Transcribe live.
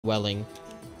dwelling.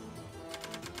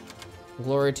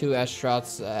 Glory to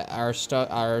Aristotle.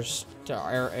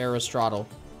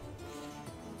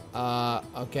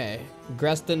 Okay.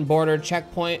 Greston border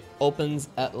checkpoint opens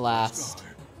at last.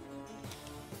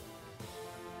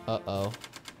 Uh-oh.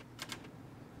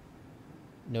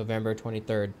 November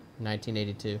 23rd,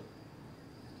 1982.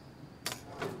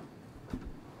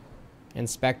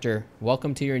 Inspector,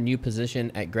 welcome to your new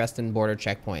position at Greston border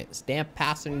checkpoint. Stamp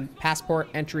passport,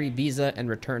 entry, visa, and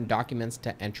return documents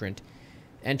to entrant.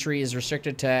 Entry is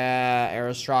restricted to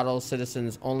Aristotle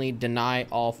citizens only. Deny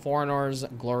all foreigners.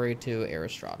 Glory to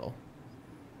Aristotle.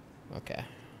 Okay.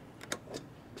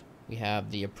 We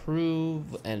have the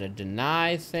approve and a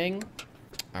deny thing.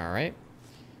 All right.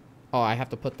 Oh, I have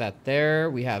to put that there.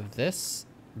 We have this.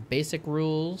 Basic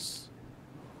rules.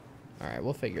 All right,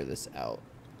 we'll figure this out.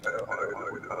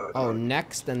 Oh,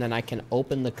 next, and then I can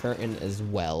open the curtain as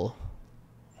well.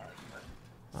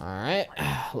 Alright,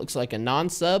 looks like a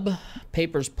non-sub.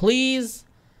 Papers, please.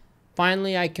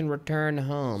 Finally, I can return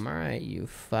home. Alright, you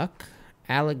fuck.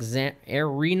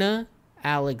 Arena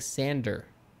Alexander.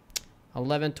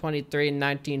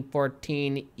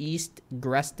 11/23/1914, East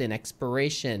Greston.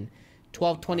 Expiration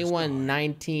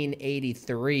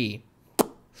 12/21/1983.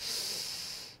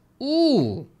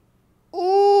 Ooh.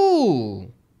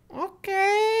 Ooh.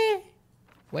 Okay.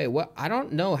 Wait, what? I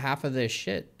don't know half of this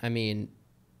shit. I mean,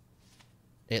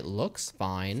 it looks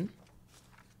fine.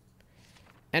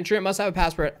 Entrant must have a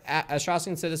passport.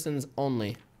 Australian citizens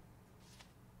only.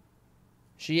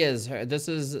 She is. This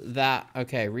is that.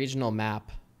 Okay, regional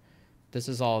map. This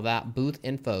is all that. Booth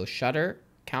info. Shutter.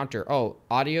 Counter. Oh,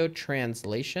 audio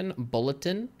translation.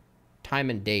 Bulletin. Time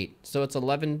and date. So it's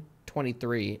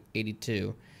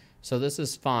 11/23/82. So this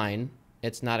is fine.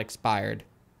 It's not expired.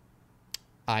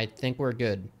 I think we're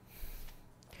good.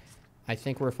 I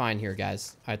think we're fine here,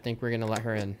 guys. I think we're going to let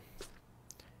her in.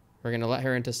 We're going to let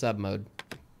her into sub mode.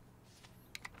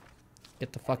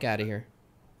 Get the fuck out of here.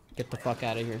 Get the fuck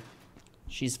out of here.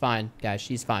 She's fine, guys.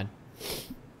 She's fine.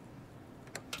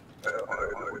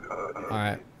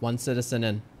 Alright. One citizen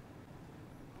in.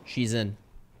 She's in.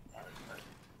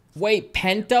 Wait,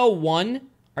 Penta 1?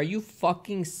 Are you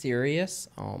fucking serious?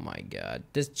 Oh my god.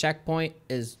 This checkpoint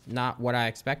is not what I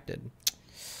expected.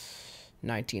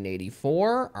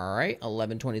 1984. All right.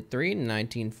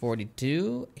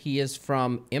 11/23/1942. He is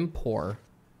from Impor.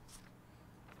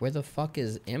 Where the fuck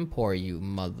is Impor, you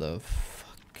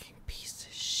motherfucking piece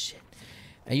of shit?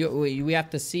 And we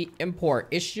have to see Impor.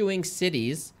 Issuing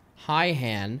cities. High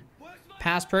hand.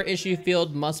 Passport issue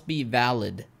field must be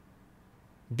valid.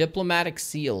 Diplomatic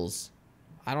seals.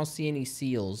 I don't see any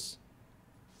seals.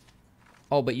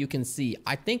 Oh, but you can see.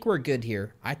 I think we're good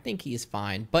here. I think he's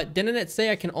fine. But didn't it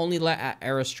say I can only let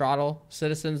Aristotle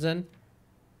citizens in?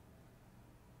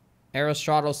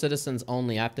 Aristotle citizens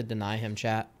only. I have to deny him,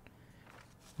 chat.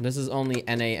 This is only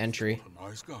NA entry.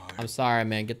 Nice guy. I'm sorry,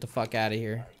 man. Get the fuck out of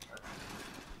here.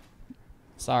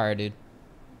 Sorry, dude.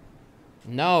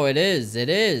 No, it is. It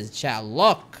is, chat.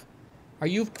 Look. Are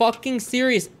you fucking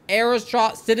serious?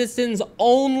 Aristotle citizens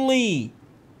only.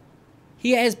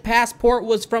 His passport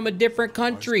was from a different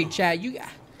country, chat.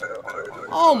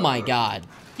 Oh my god.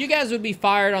 You guys would be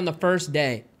fired on the first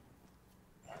day.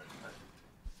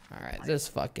 Alright, this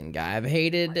fucking guy. I've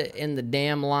hated in the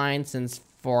damn line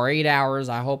for 8 hours.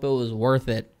 I hope it was worth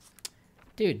it.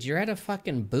 Dude, you're at a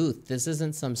fucking booth. This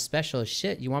isn't some special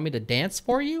shit. You want me to dance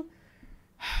for you?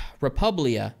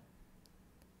 Republia.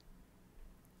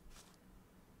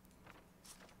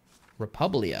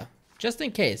 Republia. Just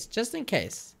in case. Just in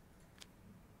case.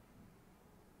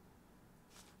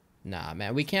 Nah,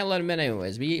 man, we can't let him in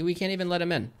anyways. We can't even let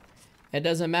him in. It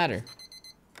doesn't matter.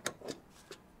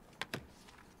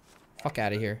 Fuck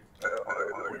out of here.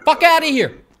 Fuck out of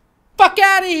here! Fuck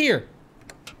out of here!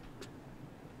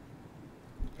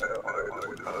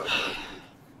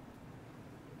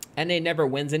 NA never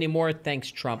wins anymore. Thanks,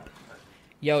 Trump.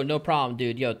 Yo, no problem,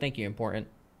 dude. Yo, thank you, important.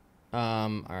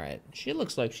 Alright. She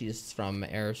looks like she's from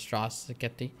Aristotle.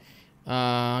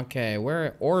 Okay,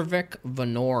 where? Orvik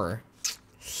Vanor.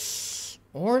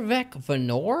 Orvik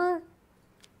Vanor?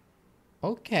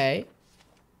 Okay.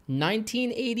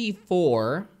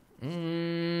 1984.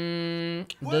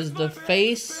 Does the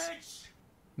face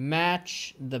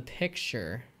match the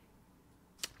picture?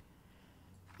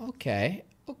 Okay.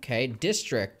 Okay.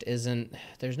 District isn't...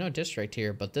 There's no district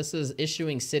here, but this is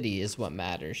issuing city is what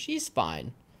matters. She's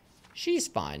fine. She's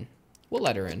fine. We'll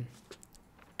let her in.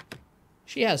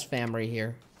 She has family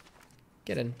here.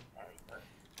 Get in.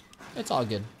 It's all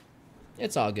good.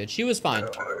 It's all good. She was fine.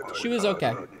 She was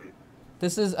okay.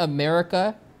 This is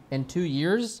America in 2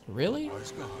 years? Really?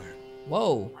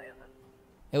 Whoa.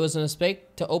 It was a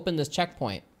mistake to open this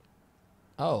checkpoint.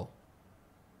 Oh.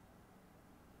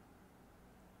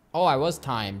 Oh, I was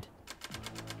timed.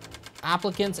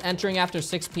 Applicants entering after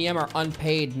 6 p.m. are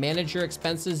unpaid. Manage your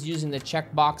expenses using the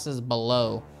checkboxes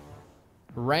below.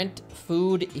 Rent,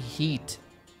 food, heat.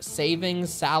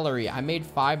 Savings, salary. I made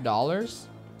 $5.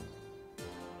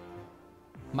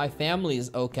 My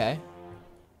family's okay.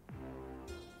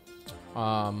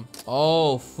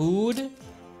 Oh, food?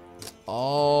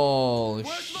 Oh,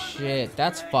 shit.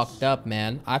 That's fucked up,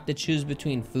 man. I have to choose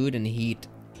between food and heat.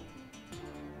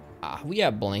 We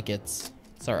have blankets.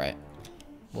 It's alright.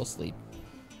 We'll sleep.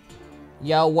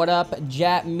 Yo, what up?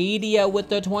 Jet Media with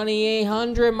the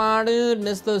 2800, my dude.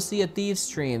 Missed those Sea of Thieves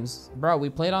streams. Bro, we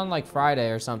played on like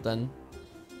Friday or something.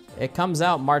 It comes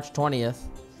out March 20th.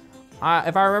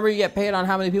 If I remember, you get paid on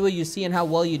how many people you see and how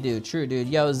well you do. True, dude.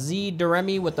 Yo, Z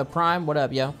Doremi with the Prime. What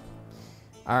up, yo?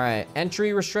 Alright.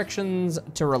 Entry restrictions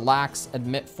to relax.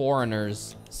 Admit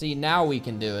foreigners. See, now we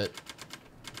can do it.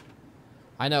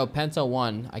 I know, Penta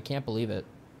won. I can't believe it.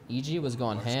 EG was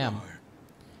going ham.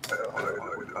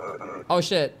 Oh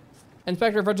shit.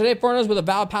 Inspector, for today, foreigners with a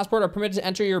valid passport are permitted to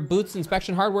enter your booth's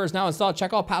inspection. Hardware is now installed.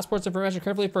 Check all passports information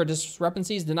carefully for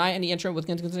discrepancies. Deny any entrant with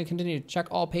continue. Check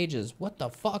all pages. What the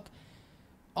fuck?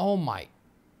 Oh my.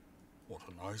 What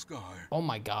a nice guy. Oh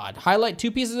my god. Highlight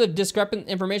 2 pieces of discrepant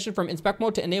information from inspect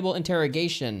mode to enable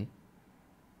interrogation.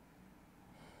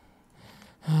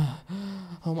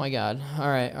 Oh my god.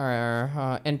 Alright.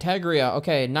 Integria.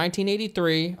 Okay,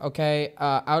 1983. Okay,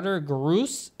 Outer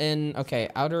Groose in... Okay,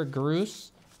 Outer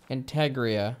Groose.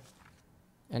 Integria.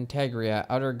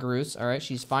 Outer Groose. Alright,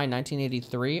 she's fine.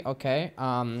 1983. Okay,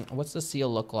 what's the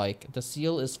seal look like? The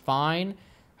seal is fine.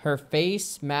 Her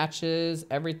face matches.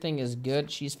 Everything is good.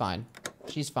 She's fine.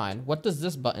 She's fine. What does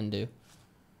this button do?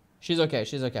 She's okay.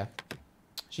 She's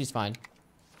fine.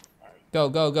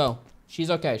 Go. She's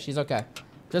okay.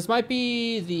 This might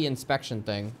be the inspection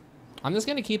thing. I'm just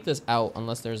gonna keep this out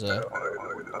unless there's a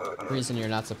reason you're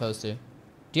not supposed to. Do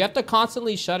you have to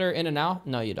constantly shutter in and out?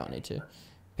 No, you don't need to.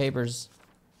 Papers.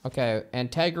 Okay,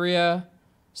 Antegria,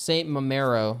 St.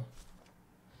 Mamero.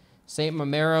 St.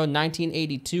 Mamero,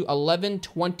 1982,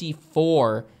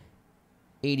 11/24,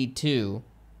 82,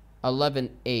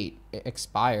 11/8. It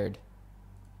expired.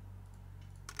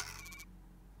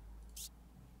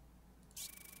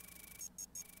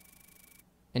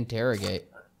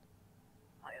 Interrogate.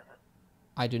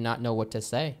 I do not know what to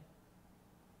say.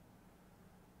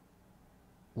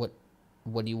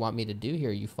 What do you want me to do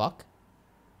here, you fuck?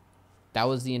 That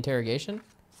was the interrogation?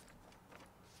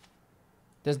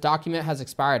 This document has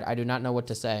expired. I do not know what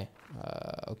to say.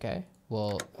 Okay.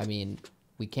 Well, I mean,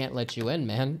 we can't let you in,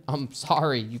 man. I'm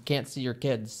sorry. You can't see your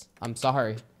kids. I'm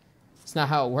sorry. It's not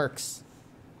how it works.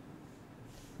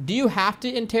 Do you have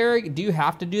to interrogate? Do you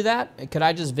have to do that? Could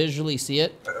I just visually see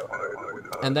it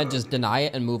and then just deny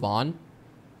it and move on?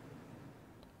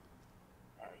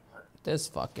 This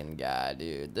fucking guy,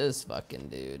 dude. This fucking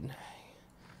dude.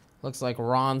 Looks like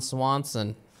Ron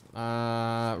Swanson.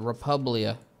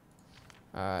 Republia.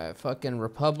 Alright, fucking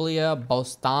Republia.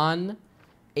 Boston.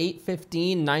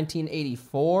 8/15,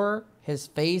 1984. His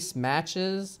face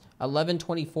matches.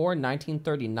 11/24,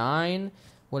 1939.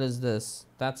 What is this?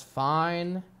 That's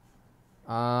fine.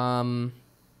 I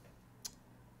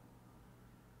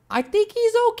think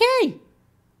he's okay.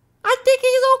 I think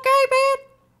he's okay, man.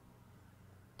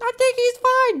 I think he's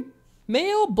fine.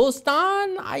 Male,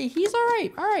 Boston, he's all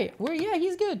right. All right. Yeah,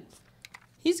 he's good.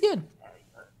 He's good.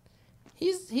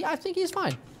 I think he's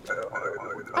fine.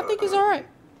 I think he's all right.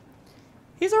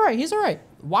 He's all right. He's all right.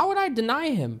 Why would I deny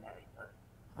him?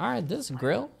 All right, this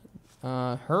grill.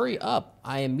 Hurry up.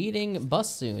 I am meeting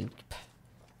bus soon.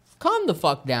 Calm the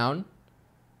fuck down.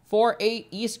 4-8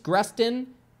 East Greston,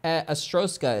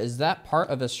 Ostroska. Is that part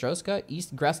of Ostroska?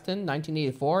 East Greston,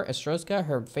 1984. Ostroska,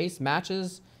 her face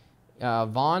matches.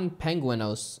 Von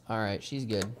Penguinos. All right, she's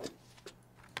good.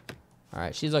 All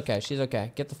right, she's okay. She's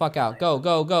okay. Get the fuck out.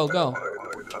 Go.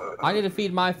 I need to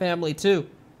feed my family too.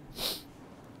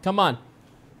 Come on.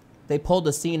 They pulled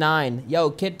a C9. Yo,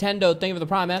 Kid Tendo, thank you for the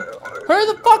prime, man. Hurry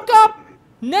the fuck up!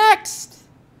 Next!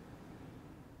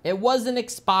 It wasn't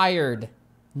expired.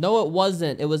 No, it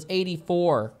wasn't. It was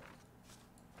 84.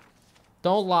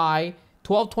 Don't lie.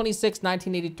 12/26,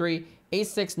 1983.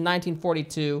 8/6,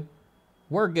 1942.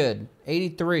 We're good.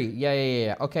 83.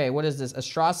 Yeah. Okay, what is this?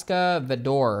 Ostrowska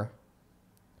Vidor.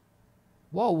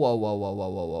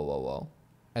 Whoa.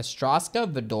 Ostrowska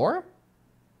Vidor?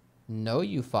 No,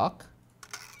 you fuck.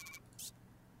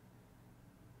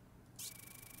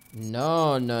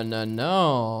 No.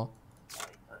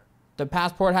 The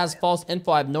passport has false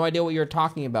info. I have no idea what you're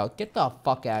talking about. Get the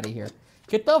fuck out of here.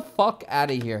 Get the fuck out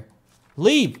of here.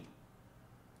 Leave.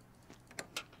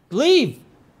 Leave.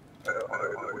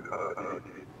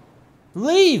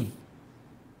 Leave.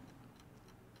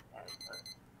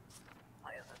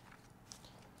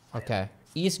 Okay.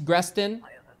 East Greston.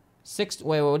 Wait,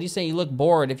 what are you saying? You look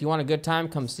bored. If you want a good time,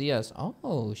 come see us.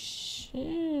 Oh, shit.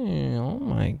 Oh,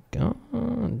 my God.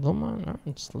 Come on.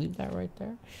 Just leave that right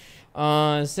there.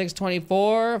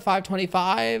 624,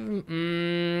 525.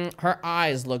 Her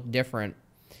eyes look different.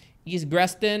 East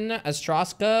Greston,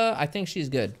 Ostroska. I think she's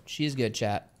good. She's good,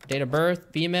 chat. Date of birth,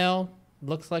 female.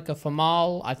 Looks like a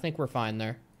female. I think we're fine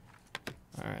there.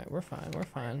 All right, we're fine. We're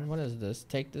fine. What is this?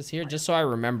 Take this here just so I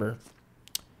remember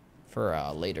for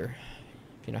later.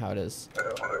 If you know how it is.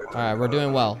 All right, we're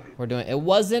doing well. We're doing. It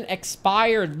wasn't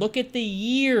expired. Look at the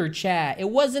year, chat. It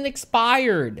wasn't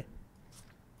expired.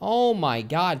 Oh my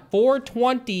God.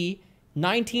 4/20,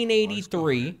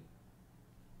 1983.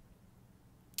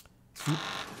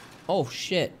 Oh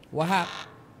shit. What happened?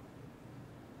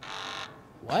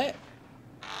 What?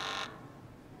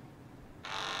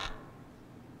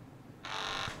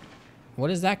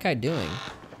 What is that guy doing?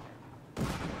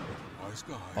 Nice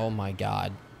guy. Oh my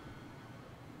God.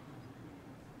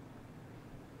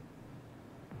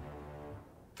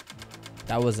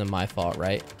 That wasn't my fault,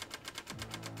 right?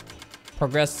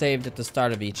 Progress saved at the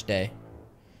start of each day.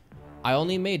 I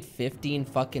only made $15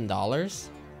 fucking dollars?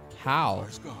 How?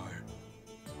 Nice guy.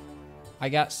 I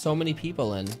got so many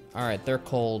people in. All right, they're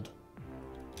cold.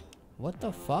 What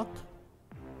the fuck?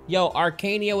 Yo,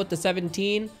 Arcania with the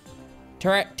 17.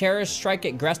 Terrorist strike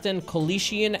at Greston.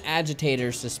 Coletian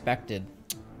agitators suspected.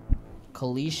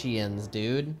 Coletians,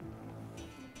 dude.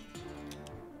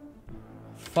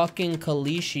 Fucking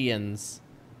Coletians.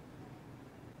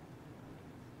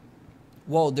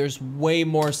 Whoa, there's way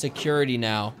more security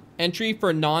now. Entry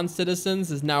for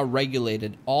non-citizens is now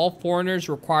regulated. All foreigners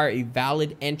require a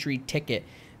valid entry ticket.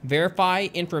 Verify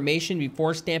information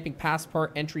before stamping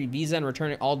passport, entry, visa, and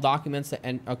returning all documents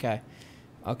to okay.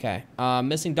 Okay.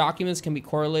 Missing documents can be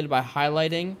correlated by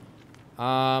highlighting.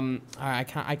 All right,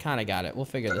 I kind of got it. We'll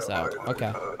figure this out.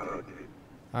 Okay. All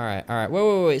right. All right.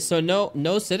 Wait. So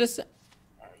no citizen.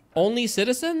 Only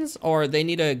citizens, or they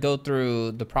need to go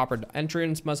through the proper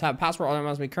entrance, must have a passport, or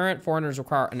must be current. Foreigners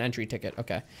require an entry ticket.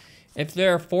 Okay. If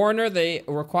they're a foreigner, they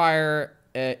require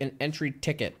an entry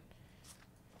ticket.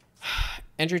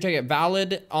 Entry ticket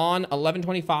valid on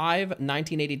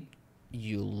 11/25/1980.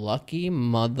 You lucky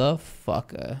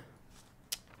motherfucker.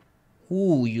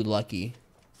 Ooh, you lucky.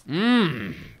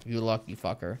 You lucky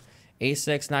fucker.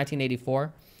 A6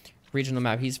 1984. Regional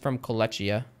map. He's from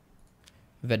Kolechia.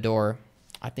 Vedor.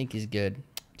 I think he's good.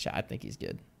 Chat, I think he's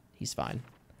good. He's fine.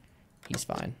 He's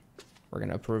fine. We're going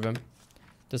to approve him.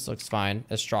 This looks fine.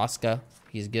 Ostroska.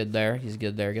 He's good there. He's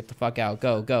good there. Get the fuck out.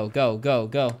 Go, go, go, go,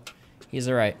 go. He's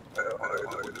all right.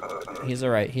 He's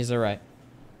all right. He's all right.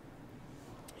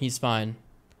 He's fine.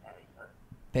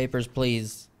 Papers,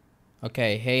 please.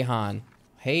 Okay. Hey, Han.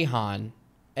 Hey, Han.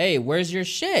 Hey, where's your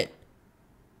shit?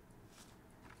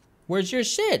 Where's your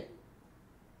shit?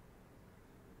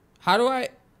 How do I...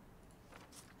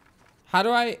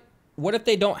 What if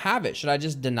they don't have it? Should I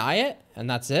just deny it and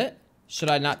that's it? Should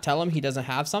I not tell him he doesn't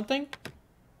have something?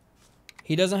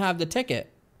 He doesn't have the ticket.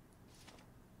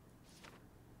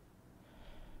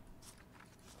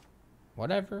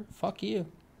 Whatever. Fuck you.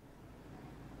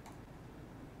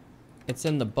 It's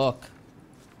in the book.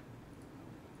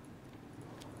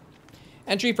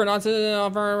 Entry for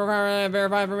non-citizen,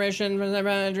 verify information,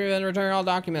 entry and return all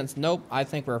documents. Nope, I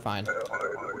think we're fine.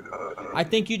 I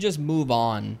think you just move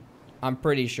on. I'm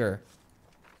pretty sure.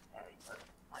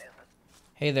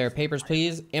 Hey there, papers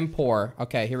please. Impor.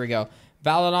 Okay, here we go.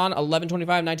 Valid on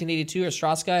 11/25/1982.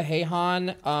 Ostroska,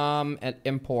 Heihan, and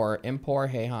Impor. Impor,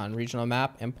 Heihan. Regional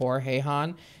map. Impor,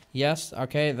 Heihan. Yes.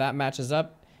 Okay, that matches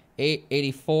up.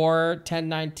 884,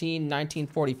 1019,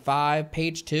 1945.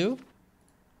 Page 2.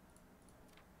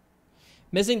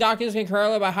 Missing documents can be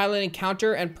correlated by highlighting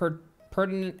counter and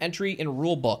pertinent entry in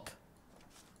rule book.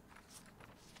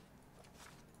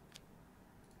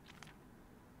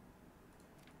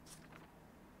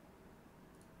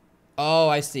 Oh,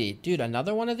 I see. Dude,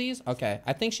 another one of these? Okay.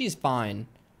 I think she's fine.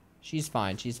 She's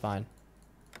fine. She's fine.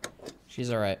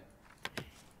 She's all right.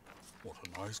 What a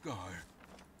nice guy.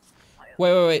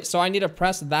 Wait. So I need to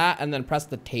press that and then press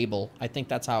the table. I think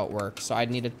that's how it works. So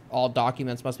I'd need to, all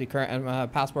documents must be current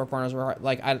and passport foreigners were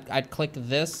like I'd click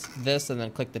this, and then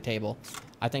click the table.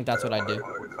 I think that's what I do.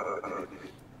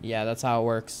 Yeah, that's how it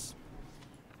works.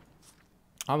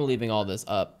 I'm leaving all this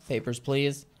up. Papers,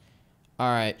 please. All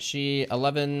right, she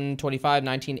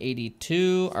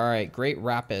 11/25/1982. All right, Great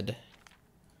Rapid.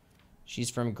 She's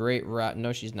from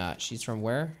no, she's not. She's from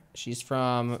where? She's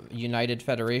from United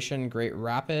Federation, Great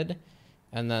Rapid.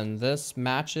 And then this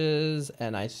matches,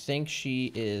 and I think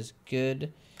she is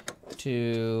good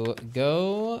to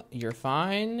go. You're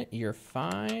fine. You're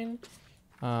fine.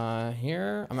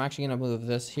 Here. I'm actually gonna move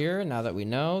this here now that we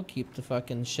know. Keep the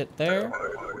fucking shit there.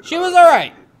 She was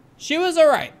alright. She was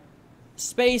alright.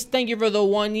 Space, thank you for the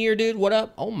 1 year, dude. What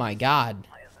up? Oh my god.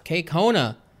 Okay,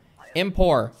 Kona.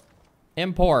 Impor.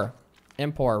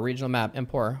 Regional map.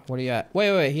 Impor. What are you at?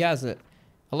 Wait. He has it.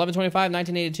 1125,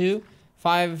 1982.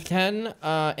 510.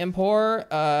 Impor.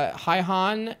 Hai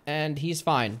Han. And he's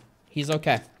fine. He's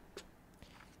okay.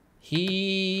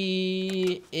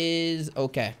 He is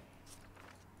okay.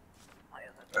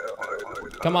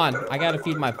 Come on. I gotta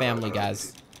feed my family,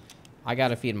 guys. I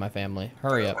gotta feed my family.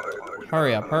 Hurry up.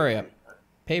 Hurry up. Hurry up.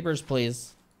 Papers,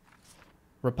 please.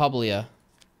 Republia.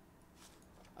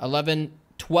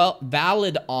 12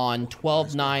 valid on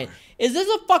 12/9. Is this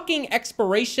a fucking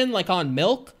expiration like on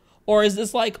milk? Or is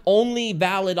this like only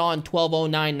valid on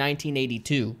 12/09,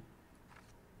 1982?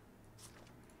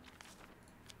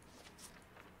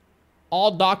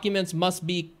 All documents must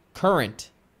be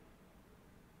current.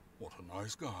 What a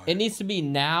nice guy. It needs to be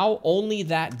now, only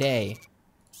that day.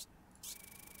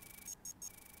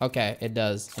 Okay, it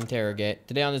does. Interrogate.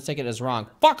 Today on this ticket is wrong.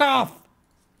 Fuck off!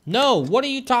 No, what are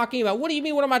you talking about? What do you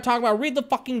mean, what am I talking about? Read the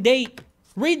fucking date.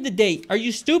 Read the date. Are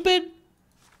you stupid?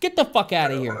 Get the fuck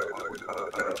out of here.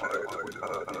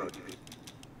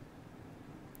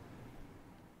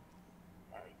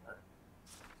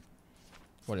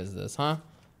 What is this, huh?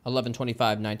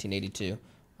 11/25, 1982.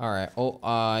 All right. Oh,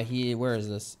 where is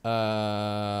this?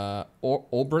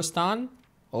 Obristan?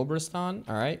 Obristan.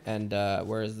 All right. And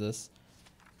where is this?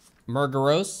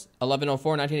 Murgaros,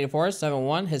 11/04, 1984,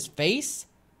 7/1. His face?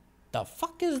 The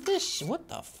fuck is this? What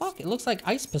the fuck? It looks like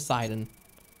Ice Poseidon.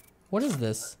 What is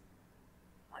this?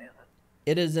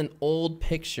 It is an old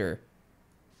picture.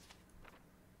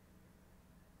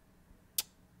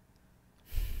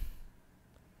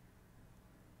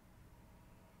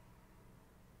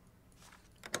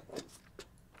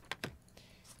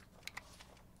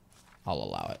 I'll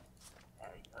allow it.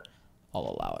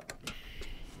 I'll allow it.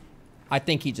 I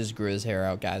think he just grew his hair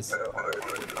out, guys.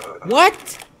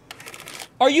 What?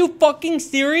 Are you fucking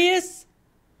serious?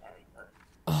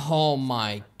 Oh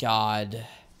my god.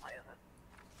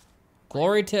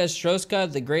 Glory to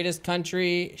Ostroska, the greatest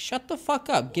country. Shut the fuck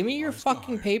up. Give me your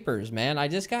fucking papers, man. I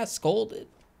just got scolded.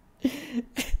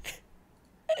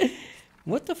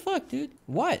 What the fuck, dude?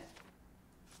 What?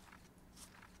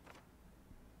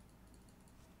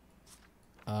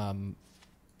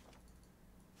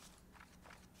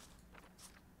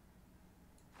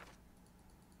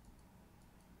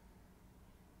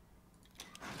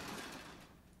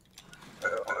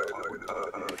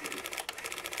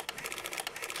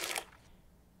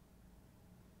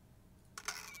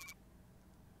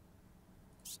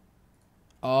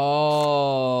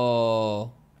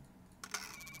 Oh.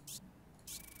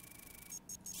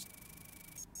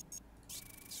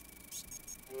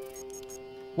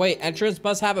 Wait, entrants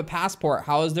must have a passport.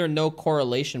 How is there no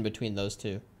correlation between those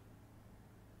two?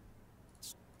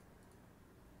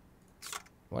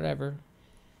 Whatever.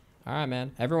 Alright,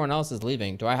 man. Everyone else is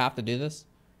leaving. Do I have to do this?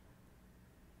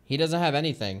 He doesn't have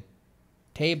anything.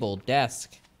 Table,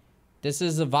 desk. This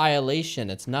is a violation.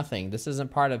 It's nothing. This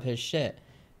isn't part of his shit.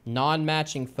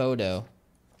 Non-matching photo.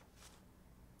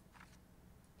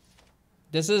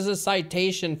 This is a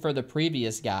citation for the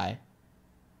previous guy.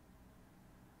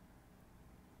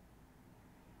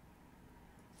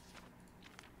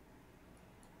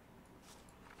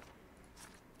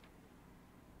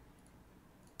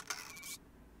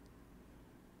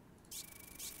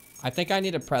 I think I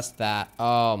need to press that.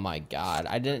 Oh my god.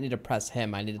 I didn't need to press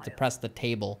him. I needed to press the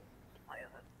table.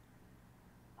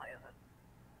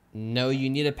 No, you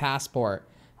need a passport.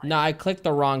 No, I clicked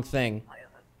the wrong thing.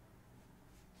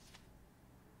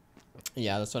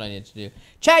 Yeah, that's what I need to do.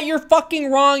 Chat, you're fucking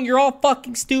wrong. You're all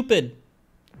fucking stupid.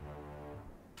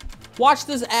 Watch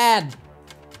this ad.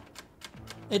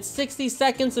 It's 60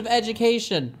 seconds of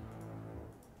education.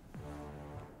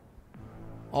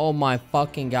 Oh my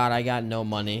fucking god, I got no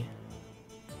money.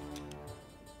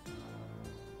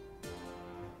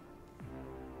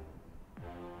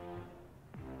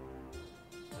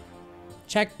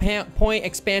 Checkpoint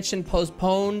expansion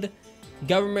postponed.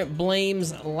 Government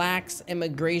blames lax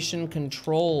immigration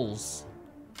controls.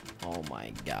 Oh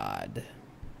my god.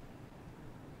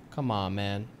 Come on,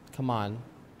 man. Come on.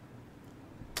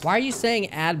 Why are you saying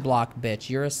ad block, bitch?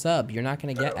 You're a sub. You're not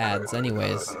gonna get ads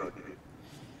anyways.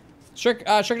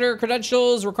 Stricter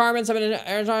credentials requirements of an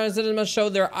citizen must show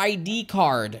their ID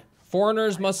card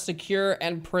Foreigners must secure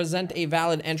and present a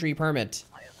valid entry permit.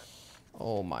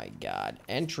 Oh my god.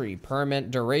 Entry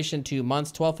permit. Duration 2 months.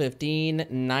 12/15.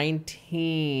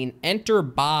 19. Enter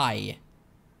by.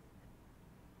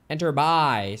 Enter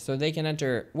by. So they can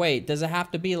enter. Wait, does it have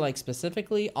to be like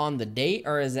specifically on the date,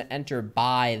 or is it enter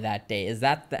by that date? Is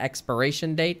that the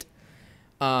expiration date?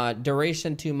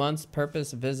 Duration 2 months.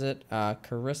 Purpose visit.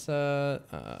 Carissa.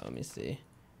 Let me see.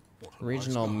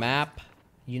 Regional map.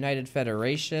 United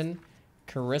Federation.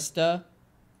 Carista.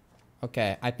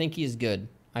 Okay, I think he's good.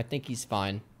 I think he's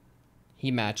fine. He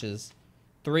matches.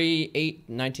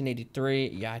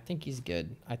 3/8/1983. Yeah, I think he's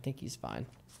good. I think he's fine.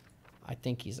 I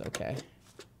think he's okay.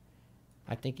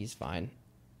 I think he's fine.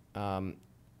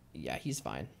 Yeah, he's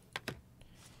fine.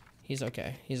 He's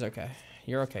okay. He's okay.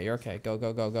 You're okay. You're okay. Go,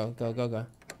 go, go, go, go, go, go.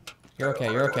 You're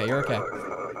okay. You're okay. You're okay.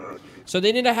 So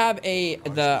they need to have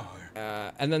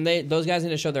and then those guys need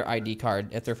to show their ID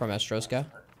card if they're from Ostroska.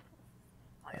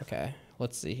 Okay,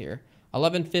 let's see here.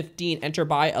 11/15. Enter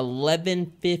by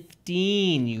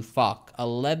 11/15. You fuck.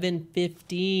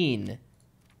 11/15.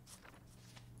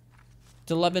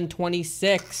 It's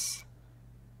 11/26.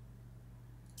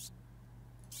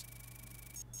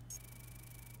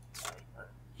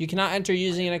 You cannot enter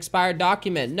using an expired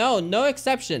document. No, no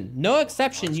exception. No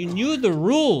exception. You knew the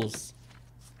rules.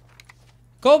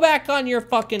 Go back on your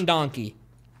fucking donkey.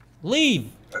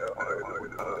 Leave.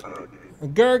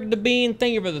 Gerg the Bean,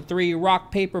 thank you for the 3.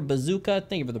 Rock, paper, bazooka,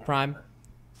 thank you for the prime.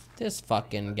 This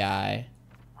fucking guy.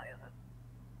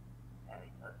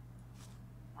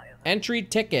 Entry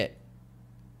ticket.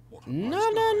 No,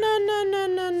 no, no, no, no,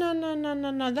 no, no, no, no, no,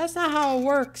 no. That's not how it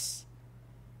works.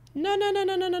 No, no, no,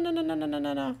 no, no, no, no, no, no, no,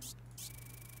 no, no.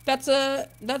 That's no,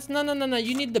 no, no, no.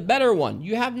 You need the better one.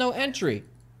 You have no entry.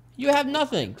 You have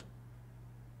nothing.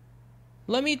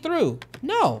 Let me through.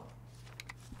 No.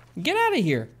 Get out of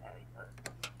here.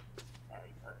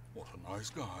 What a nice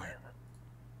guy.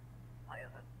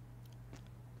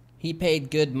 He paid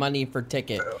good money for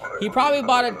ticket. He probably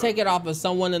bought a ticket off of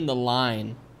someone in the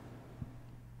line.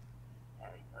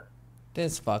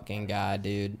 This fucking guy,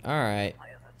 dude. All right.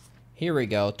 Here we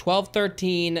go.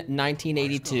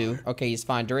 12/13/1982. Okay, he's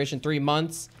fine. Duration 3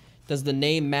 months. Does the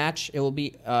name match? It will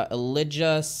be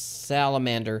Elijah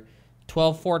Salamander.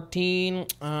 12/14.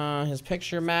 His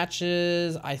picture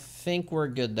matches. I think we're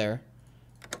good there.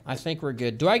 I think we're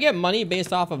good. Do I get money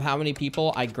based off of how many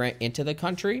people I grant into the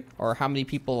country, or how many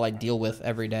people I deal with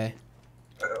every day?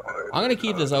 I'm gonna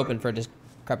keep this open for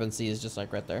discrepancies, just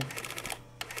like right there.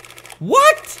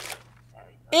 What?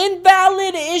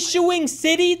 Invalid issuing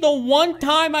city? The one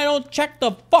time I don't check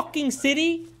the fucking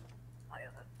city?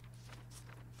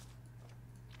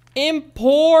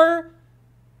 Impor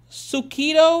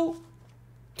Sukito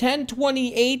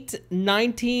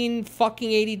 10/28/19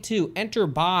 fucking 82. Enter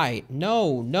by.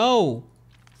 No, no.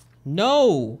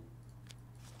 No.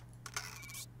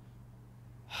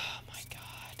 Oh my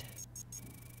god.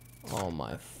 Oh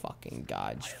my fucking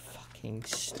god. Fucking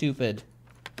stupid.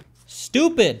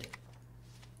 Stupid.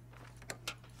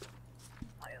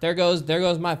 There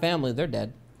goes my family. They're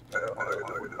dead.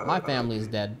 My family's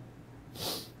dead.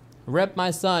 Rep my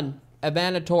son.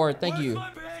 Evanator, thank you.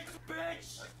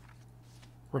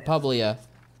 Republia.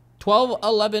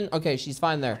 12/11. Okay, she's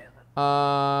fine there.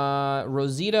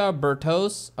 Rosita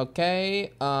Bertos.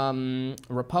 Okay.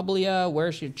 Republia.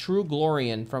 Where's she? True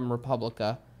Glorian from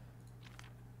Republica.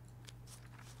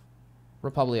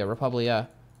 Republia.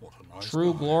 Nice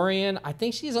True guy. Glorian. I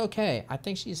think she's okay. I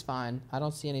think she's fine. I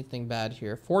don't see anything bad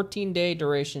here. 14-day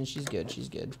duration. She's good. She's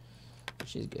good.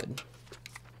 She's good.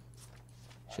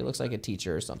 She looks like a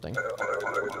teacher or something.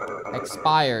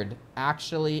 Expired.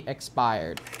 Actually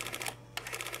expired.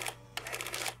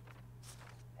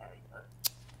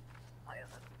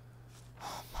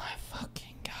 Oh my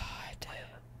fucking god.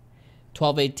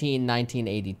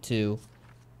 12/18/1982.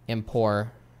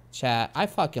 Impor. Chat. I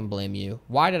fucking blame you.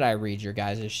 Why did I read your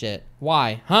guys' shit?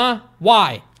 Why? Huh?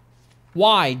 Why?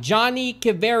 Why? Johnny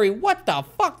Kaveri. What the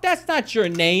fuck? That's not your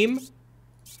name.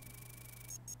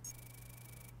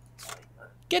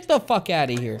 Get the fuck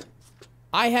out of here.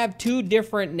 I have 2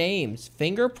 different names.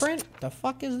 Fingerprint? The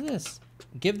fuck is this?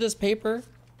 Give this paper.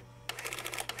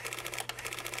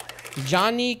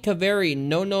 Johnny Kaveri.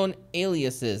 No known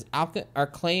aliases. Are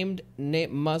claimed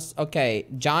name must... Okay.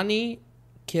 Johnny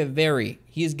Kaveri.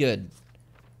 He's good.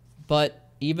 But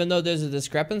even though there's a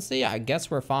discrepancy, I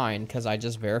guess we're fine because I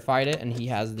just verified it and he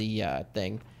has the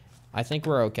thing. I think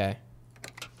we're okay.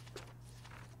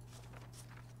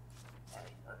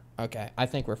 Okay, I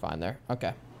think we're fine there.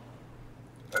 Okay.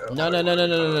 No, no, no, no, no,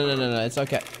 no, no, no, no, no. It's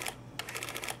okay.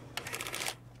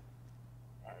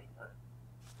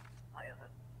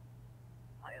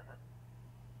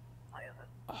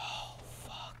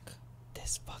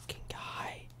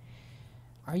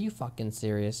 Are you fucking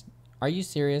serious? Are you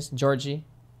serious, Georgie?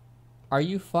 Are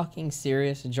you fucking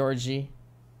serious, Georgie?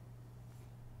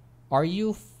 Are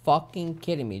you fucking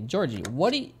kidding me? Georgie,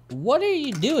 what are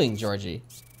you doing, Georgie?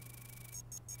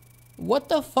 What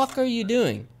the fuck are you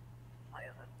doing?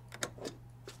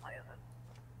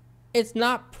 It's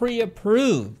not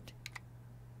pre-approved.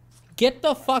 Get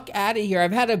the fuck out of here.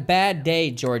 I've had a bad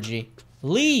day, Georgie.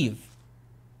 Leave.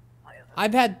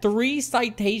 I've had 3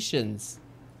 citations.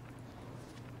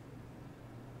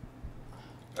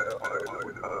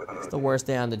 It's the worst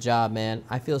day on the job, man.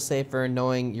 I feel safer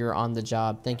knowing you're on the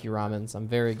job. Thank you, Ramens. I'm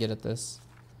very good at this.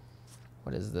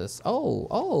 What is this?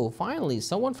 Oh, finally.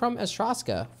 Someone from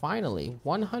Estraska. Finally.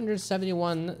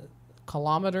 171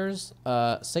 kilometers,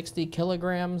 60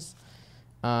 kilograms,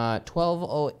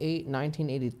 1208,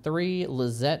 1983.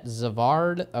 Lizette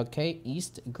Zavard. Okay,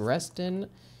 East Greston.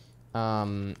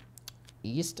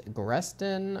 East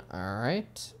Greston. All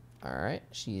right. I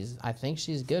think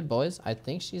she's good, boys. I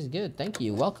think she's good. Thank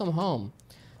you. Welcome home.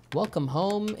 Welcome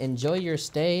home. Enjoy your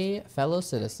stay, fellow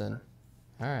citizen.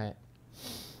 All right.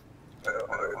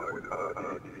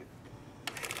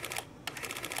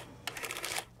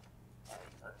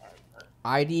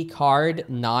 ID card,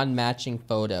 non-matching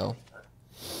photo.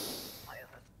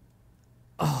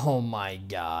 Oh my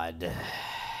God.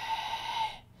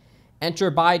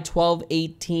 Enter by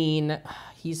 1218.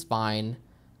 He's fine.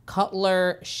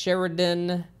 Cutler,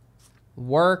 Sheridan,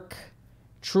 Work,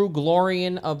 True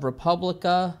Glorian of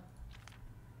Republica.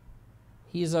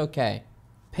 He's okay.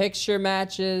 Picture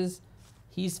matches.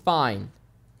 He's fine.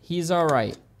 He's all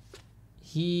right.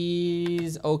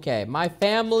 He's okay. My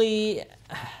family's...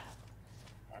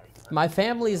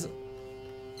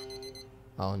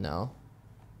 Oh no.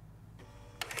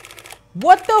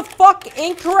 What the fuck?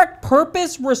 Incorrect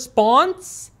purpose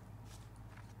response?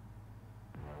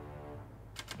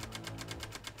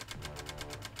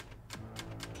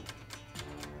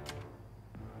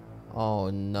 Oh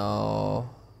no.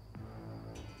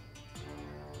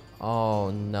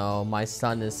 Oh no, my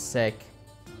son is sick.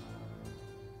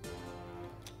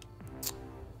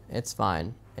 It's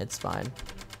fine. It's fine.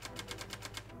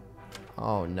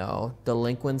 Oh no.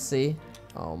 Delinquency?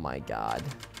 Oh my God.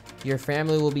 Your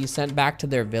family will be sent back to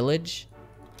their village?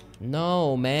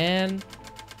 No, man.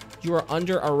 You are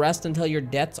under arrest until your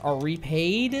debts are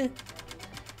repaid?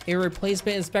 A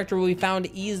replacement inspector will be found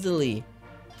easily.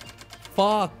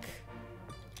 Fuck.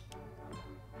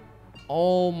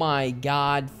 Oh my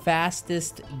God.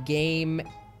 Fastest game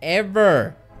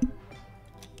ever.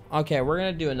 Okay, we're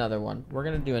gonna do another one. We're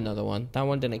gonna do another one. That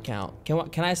one didn't count.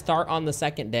 Can I start on the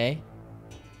second day?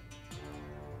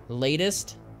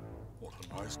 Latest? What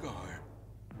a nice guy.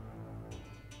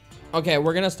 Okay,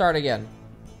 we're gonna start again.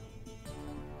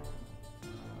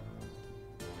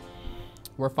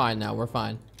 We're fine now, we're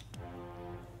fine.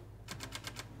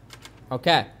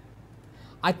 Okay.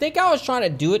 I think I was trying to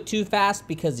do it too fast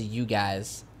because of you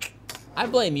guys. I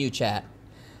blame you, chat.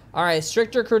 All right,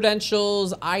 stricter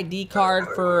credentials, ID card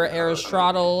for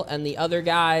Aristotle, and the other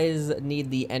guys need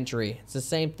the entry. It's the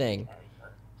same thing.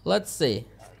 Let's see.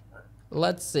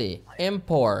 Let's see.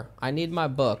 Impor. I need my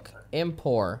book.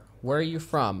 Impor. Where are you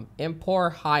from?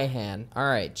 Impor Highhand. All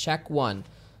right, check 1.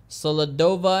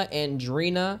 Solodova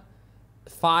Andrina.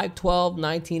 5/12,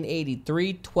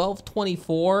 1983.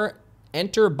 12/24.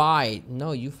 Enter by.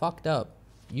 No, you fucked up.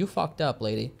 You fucked up,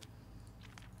 lady.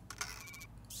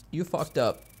 You fucked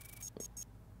up.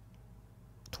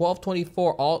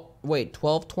 12/24. All wait,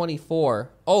 12/24.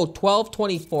 Oh,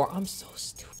 12/24. I'm so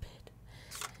stupid.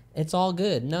 It's all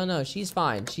good. No, she's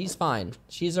fine. She's fine.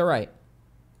 She's all right.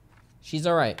 She's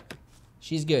all right.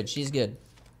 She's good. She's good.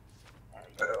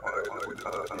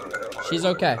 She's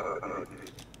okay.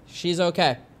 She's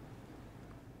okay.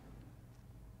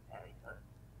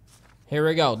 Here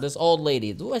we go. This old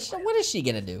lady. What is she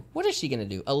gonna do? What is she gonna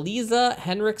do? Eliza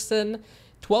Henriksen,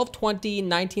 12/20,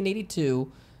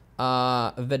 1982.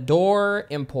 Vidor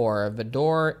Impor.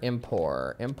 Vidor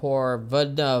Impor.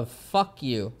 Impor. Fuck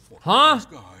you. Huh?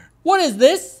 What is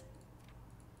this?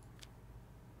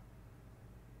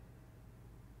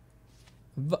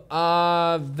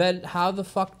 How the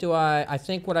fuck do I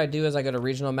think what I do is I go to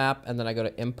regional map and then I go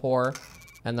to Impor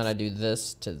and then I do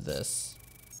this to this.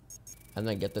 And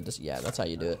then get the, yeah, that's how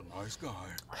you do it. Nice guy.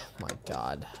 Oh my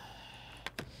God.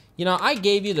 You know, I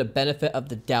gave you the benefit of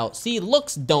the doubt. See,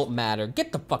 looks don't matter.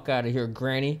 Get the fuck out of here,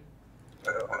 Granny.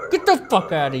 Get the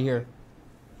fuck out of here.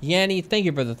 Yanni, thank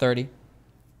you for the 30.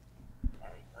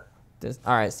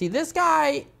 All right, see, this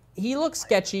guy, he looks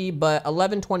sketchy, but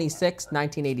 11/26,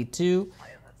 1982.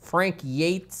 Frank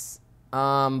Yates,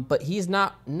 but he's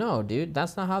not, no, dude,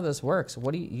 that's not how this works.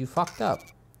 What do you fucked up.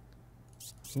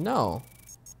 No.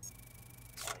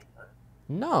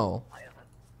 No.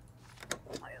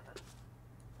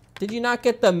 Did you not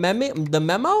get the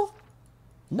memo?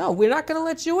 No, we're not gonna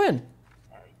let you in.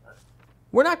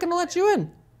 We're not gonna let you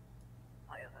in.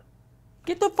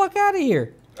 Get the fuck out of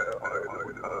here.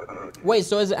 Wait,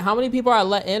 so is it how many people I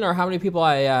let in or how many people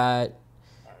I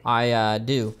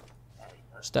do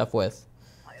stuff with?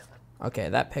 Okay,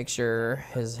 that picture,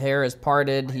 his hair is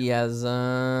parted. He has is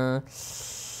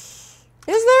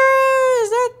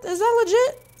that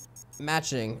legit?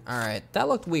 Matching. All right, that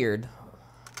looked weird.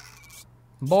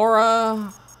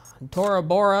 Tora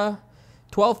Bora,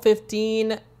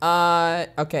 12:15.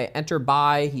 Okay, enter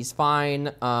by. He's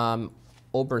fine.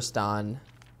 Oberstan,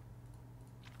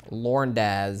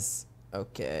 Lorndaz.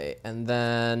 Okay, and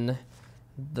then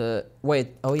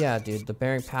wait. Oh yeah, dude, the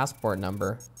Bering passport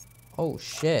number. Oh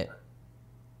shit.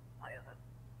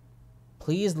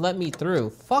 Please let me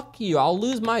through. Fuck you. I'll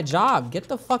lose my job. Get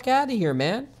the fuck out of here,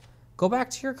 man. Go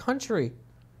back to your country.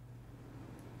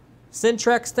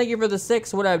 Syntrex, thank you for the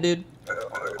 6. What up, dude?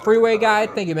 Freeway guy,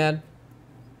 thank you, man.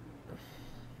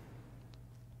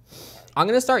 I'm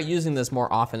gonna start using this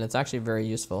more often. It's actually very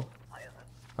useful.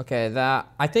 Okay,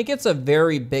 I think it's a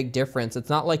very big difference.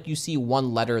 It's not like you see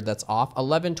one letter that's off.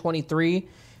 11/23,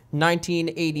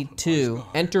 1982.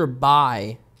 Enter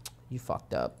by. You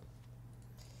fucked up.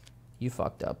 You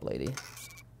fucked up, lady.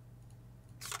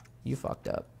 You fucked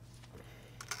up.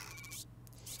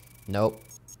 Nope.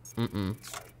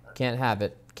 Can't have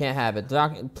it. Can't have it.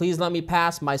 Doc, please let me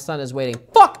pass. My son is waiting.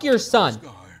 Fuck your son.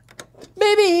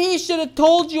 Maybe he should have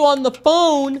told you on the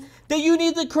phone that you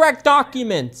need the correct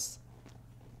documents.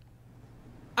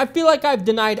 I feel like I've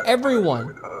denied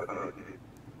everyone.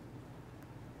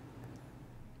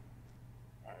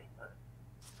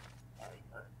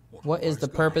 What is the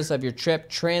purpose of your trip?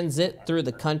 Transit through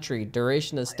the country.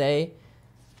 Duration of stay,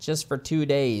 just for 2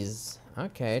 days.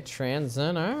 Okay,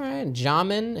 transit, all right.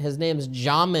 Jamin, his name's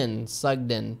Jamin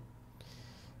Sugden.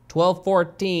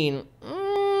 12:14.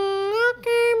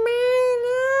 Okay, man.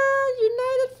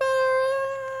 United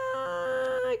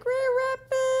Federal, Great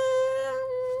Rapid.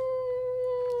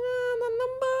 The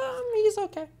number, he's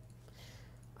okay.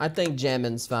 I think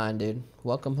Jamin's fine, dude.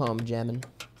 Welcome home, Jamin.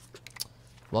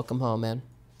 Welcome home, man.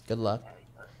 Good luck.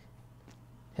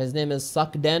 His name is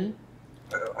Sugden.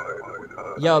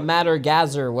 Yo, Matter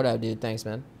Gazer. What up, dude? Thanks,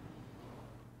 man.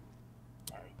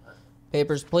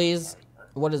 Papers, please.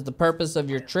 What is the purpose of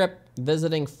your trip?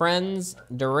 Visiting friends.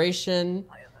 Duration.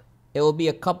 It will be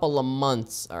a couple of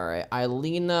months. All right.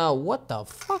 Eilina. What the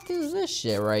fuck is this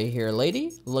shit right here,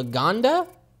 lady? Lagonda?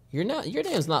 Your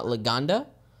name's not Lagonda.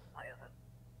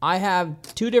 I have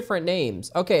 2 different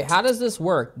names. Okay, how does this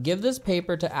work? Give this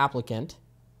paper to applicant.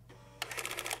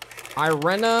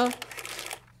 Irena,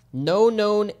 no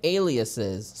known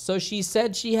aliases. So she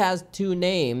said she has 2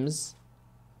 names.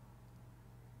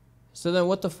 So then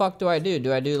what the fuck do I do?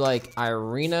 Do I do like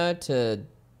Irina to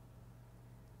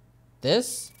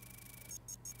this?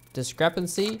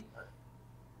 Discrepancy?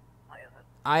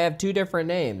 I have 2 different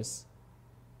names.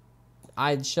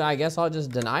 I guess I'll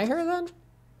just deny her then?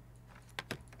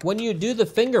 When you do the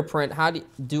fingerprint, how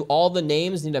do all the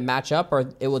names need to match up,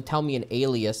 or it will tell me an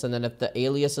alias, and then if the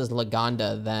alias is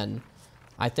Lagonda, then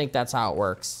I think that's how it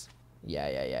works.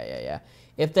 Yeah.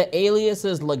 If the alias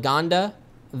is Lagonda,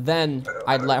 then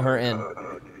I'd let her in.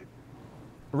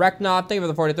 Reknov, thank you for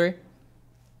the 43.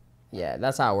 Yeah,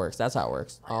 that's how it works. That's how it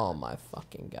works. Oh my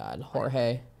fucking god.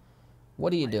 Jorge,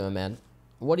 what are you doing, man?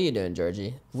 What are you doing,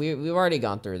 Georgie? We've already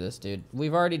gone through this, dude.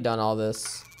 We've already done all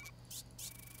this.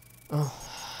 Oh.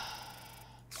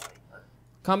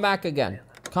 Come back again.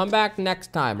 Come back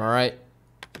next time, all right?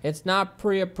 It's not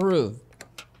pre-approved.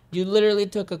 You literally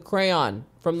took a crayon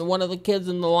from one of the kids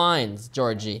in the lines,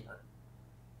 Georgie.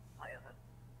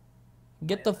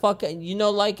 Get the fuck, you know,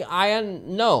 like,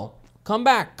 no. Come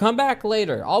back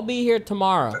later. I'll be here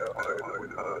tomorrow.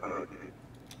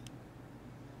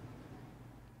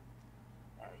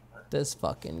 This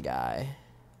fucking guy.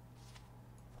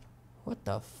 What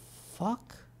the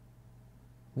fuck?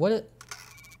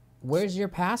 Where's your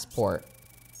passport?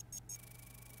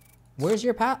 Where's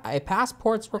your a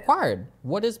passport's required.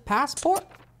 What is passport?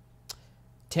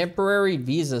 Temporary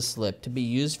visa slip to be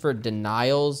used for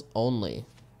denials only.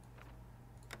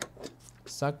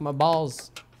 Suck my balls.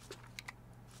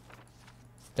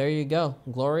 There you go.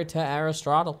 Glory to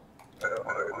Aristotle.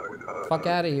 Fuck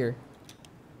out of here.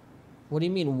 What do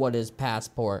you mean, what is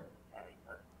passport?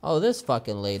 Oh, this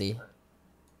fucking lady.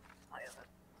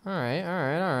 All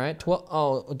right.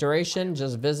 Duration,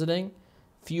 just visiting.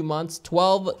 Few months.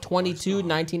 12/22,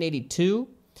 1982.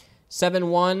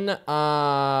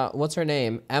 7/1, what's her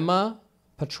name? Emma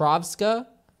Petrovska.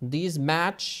 These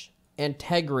match.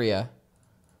 Antegria.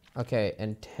 Okay,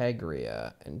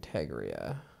 Integria,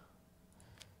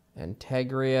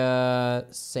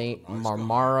 Saint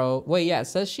Marmaro. Wait, yeah, it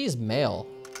says she's male.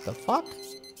 The fuck?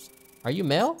 Are you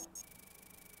male?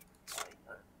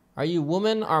 Are you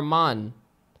woman or man?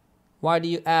 Why do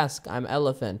you ask? I'm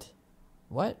elephant.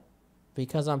 What?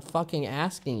 Because I'm fucking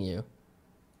asking you.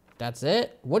 That's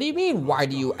it? What do you mean, why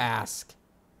do you ask?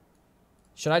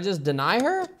 Should I just deny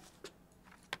her?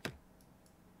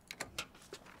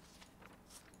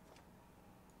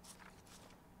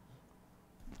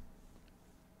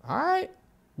 All right.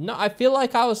 No, I feel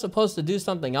like I was supposed to do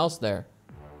something else there.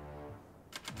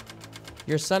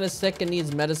 Your son is sick and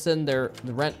needs medicine. The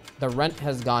rent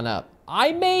has gone up.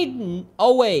 I made,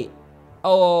 oh wait.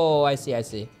 Oh, I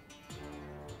see.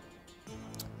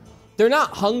 They're not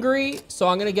hungry, so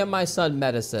I'm gonna get my son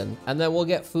medicine, and then we'll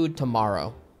get food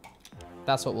tomorrow.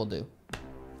 That's what we'll do.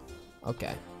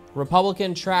 Okay.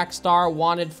 Republican track star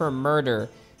wanted for murder.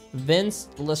 Vince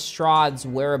Lestrade's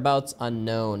whereabouts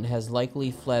unknown, has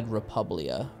likely fled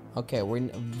Republia. Okay, we're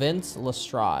Vince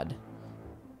Lestrade.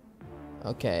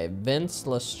 Okay, Vince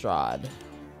Lestrade.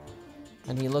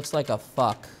 And he looks like a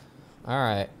fuck.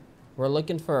 Alright. We're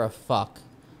looking for a fuck.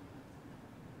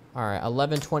 Alright,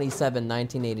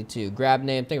 11/27/1982. Grab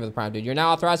name. Thank you for the prime, dude. You're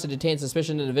now authorized to detain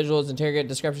suspicious individuals, interrogate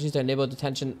discrepancies to enable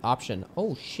detention option.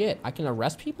 Oh shit, I can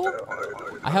arrest people?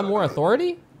 I have more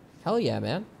authority? Hell yeah,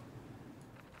 man.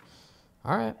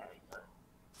 Alright.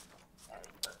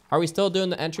 Are we still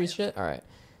doing the entry shit? Alright.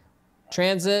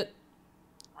 Transit.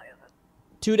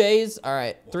 2 days.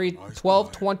 Alright.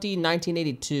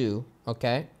 12/20/1982.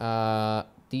 Okay.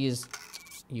 These,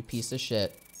 you piece of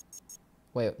shit.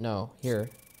 Wait, no. Here.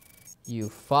 You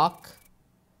fuck.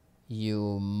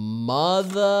 You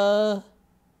mother.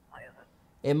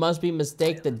 It must be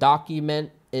mistake. The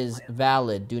document is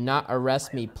valid. Do not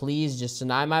arrest me, please. Just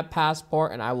deny my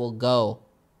passport and I will go.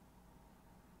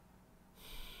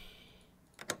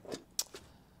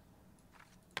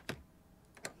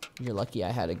 You're lucky I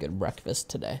had a good breakfast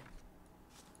today.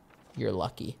 You're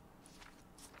lucky.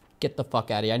 Get the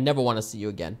fuck out of here. I never want to see you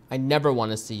again. I never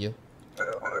want to see you.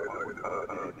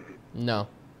 No.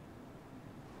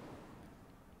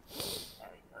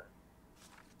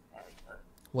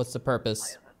 What's the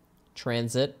purpose?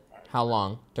 Transit. How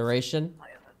long? Duration?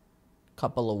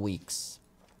 Couple of weeks.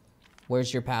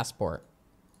 Where's your passport?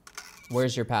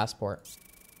 Where's your passport?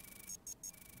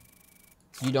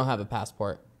 You don't have a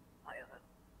passport.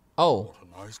 Oh. What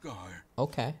a nice guy.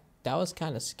 Okay. That was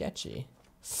kind of sketchy.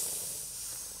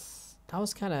 That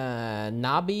was kind of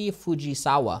Nabi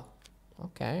Fujisawa.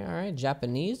 Okay, all right.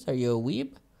 Japanese. Are you a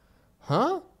weeb?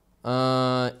 Huh?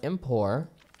 Impor.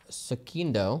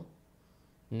 Sukindo.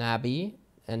 Nabi.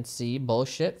 NC.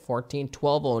 Bullshit.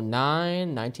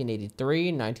 14/12/09.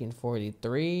 1983.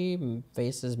 1943.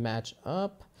 Faces match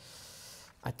up.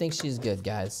 I think she's good,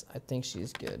 guys. I think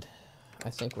she's good.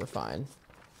 I think we're fine.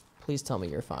 Please tell me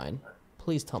you're fine.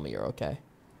 Please tell me you're okay.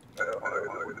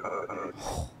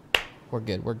 We're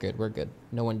good. We're good. We're good.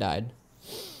 No one died.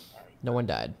 No one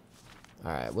died.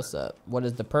 All right. What's up? What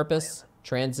is the purpose?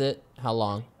 Transit. How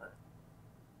long?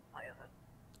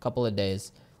 Couple of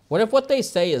days. What if what they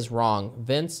say is wrong?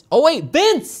 Vince. Oh, wait.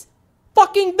 Vince!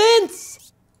 Fucking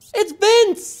Vince! It's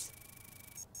Vince!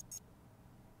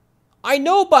 I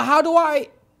know, but how do I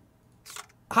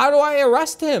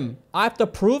arrest him? I have to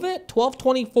prove it?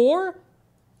 12/24?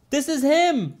 This is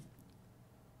him.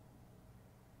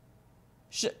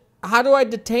 How do I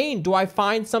detain? Do I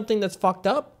find something that's fucked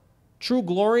up? True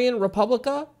Glory in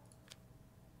Republica?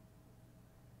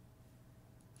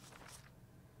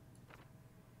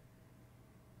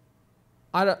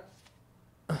 I don't...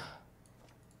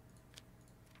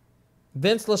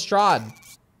 Vince Lestrade.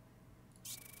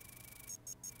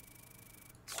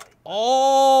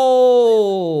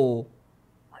 Oh!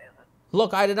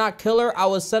 Look, I did not kill her. I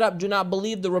was set up. Do not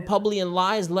believe the Republican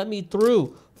lies. Let me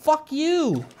through. Fuck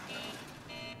you.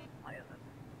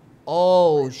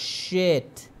 Oh,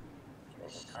 shit.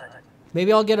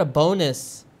 Maybe I'll get a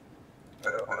bonus.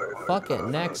 Fuck it.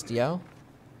 Next, yo.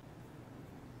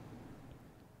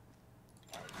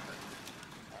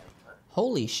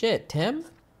 Holy shit, Tim.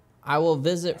 I will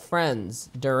visit friends.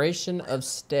 Duration of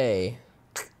stay.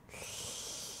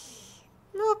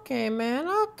 Okay, man.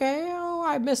 Okay. Oh,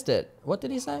 I missed it. What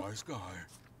did he say? Nice guy.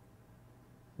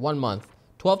 1 month.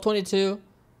 12/22.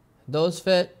 Those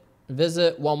fit.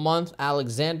 Visit 1 month.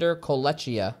 Alexander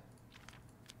Kolechia.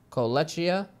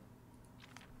 Kolechia.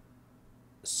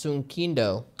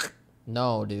 Sunkindo.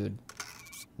 No, dude.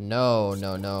 No.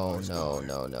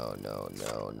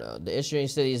 The issuing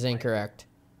city is incorrect.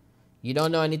 You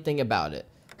don't know anything about it.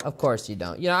 Of course you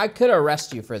don't. You know, I could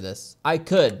arrest you for this. I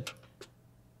could.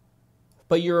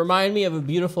 But you remind me of a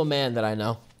beautiful man that I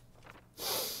know.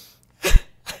 Nice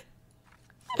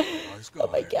guy. Oh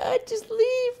my God, just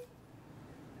leave.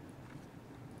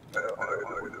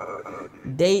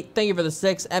 Date, thank you for the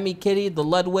 6. Emmy Kitty, the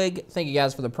Ludwig, thank you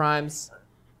guys for the primes.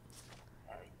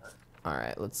 All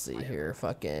right, let's see here.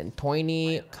 Fucking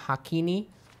Toini Hakini.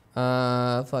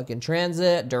 Fucking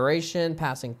transit, duration,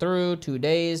 passing through, 2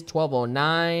 days,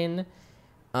 1209.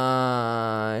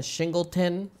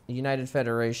 Shingleton, United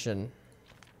Federation.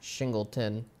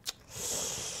 Shingleton.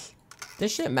 This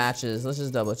shit matches. Let's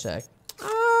just double check.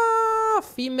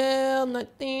 Female,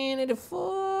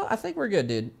 1984. I think we're good,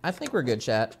 dude. I think we're good,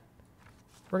 chat.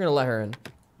 We're gonna let her in.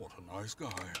 What a nice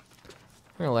guy.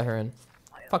 We're gonna let her in.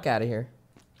 Fuck out of here.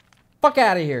 Fuck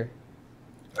out of here.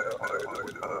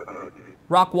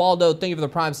 Rock Waldo, thank you for the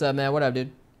prime sub, man. What up,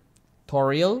 dude?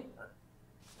 Toriel.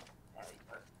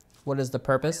 What is the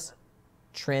purpose?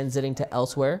 Transiting to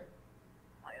elsewhere.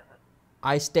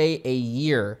 I stay a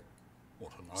year.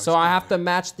 What a nice So I guy. have to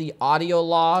match the audio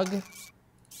log.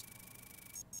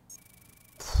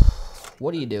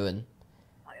 What are you doing?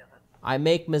 I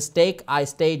make mistake, I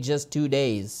stay just 2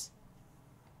 days.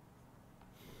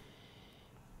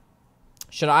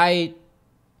 Should I...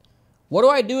 What do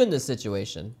I do in this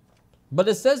situation? But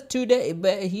it says 2 days,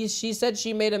 but she said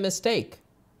she made a mistake.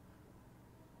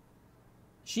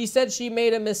 She said she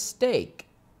made a mistake.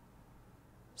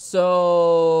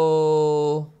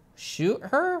 So... Shoot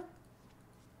her?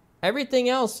 Everything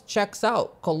else checks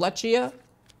out. Kolechia,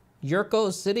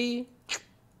 Yurko City.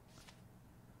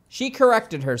 She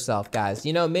corrected herself, guys.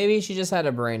 You know, maybe she just had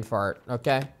a brain fart,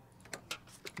 okay?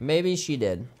 Maybe she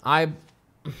did. I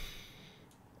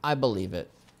believe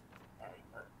it.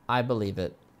 I believe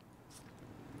it.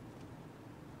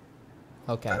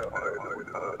 Okay.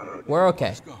 We're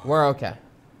okay. We're okay.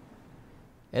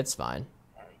 It's fine.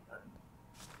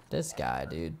 This guy,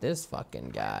 dude. This fucking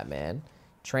guy, man.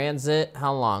 Transit,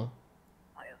 how long?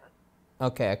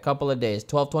 Okay, a couple of days.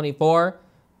 1224.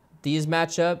 These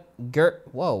match up.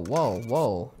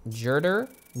 Whoa. Jerder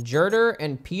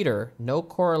and Peter. No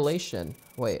correlation.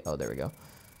 Wait, oh, there we go.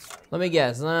 Let me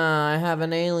guess. I have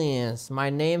an alias. My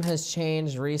name has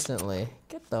changed recently.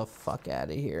 Get the fuck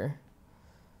out of here.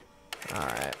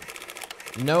 Alright.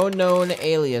 No known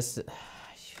alias.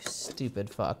 You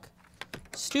stupid fuck.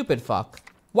 Stupid fuck.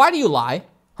 Why do you lie?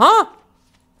 Huh?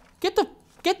 Get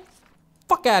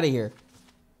fuck out of here.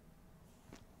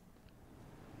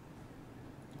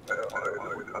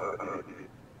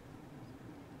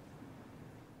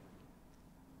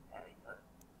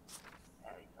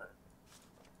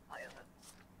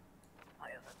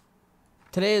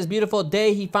 Today is a beautiful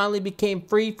day. He finally became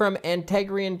free from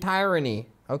Antegrian tyranny.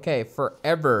 Okay,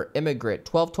 forever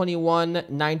immigrant. 1221,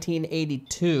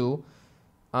 1982.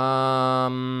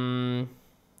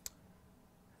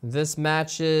 This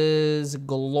matches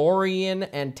Glorian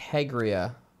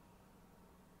Antegria.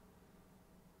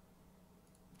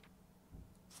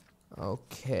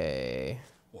 Okay.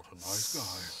 What a nice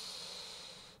guy.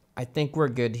 I think we're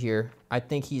good here. I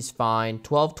think he's fine.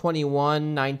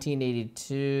 1221,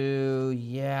 1982.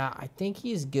 Yeah, I think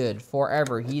he's good.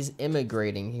 Forever. He's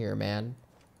immigrating here, man.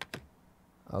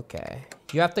 Okay.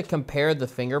 You have to compare the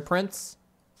fingerprints.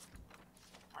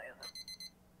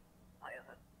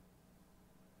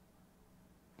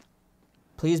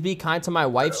 Please be kind to my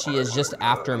wife. She is just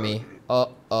after me.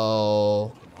 Uh-oh.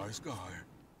 What a nice guy.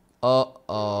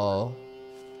 Uh-oh.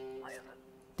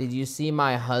 Did you see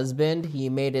my husband? He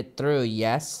made it through,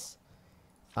 yes.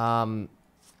 Ma'am.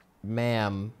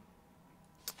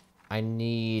 I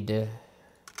need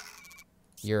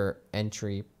your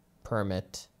entry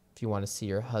permit if you want to see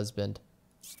your husband.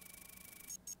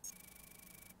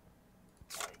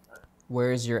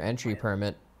 Where's your entry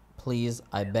permit? Please,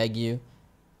 I beg you.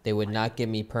 They would not give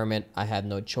me permit. I have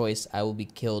no choice. I will be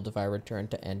killed if I return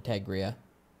to Antegria.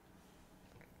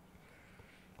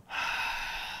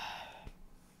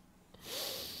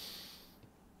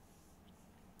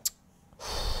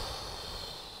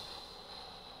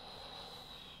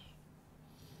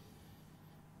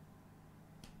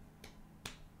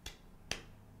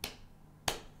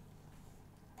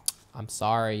 I'm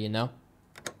sorry, you know?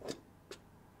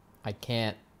 I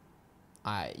can't.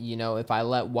 You know, if I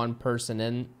let one person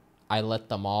in, I let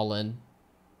them all in.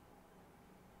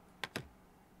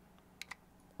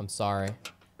 I'm sorry.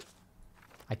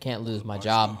 I can't lose my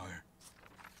job.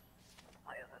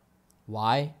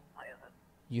 Why?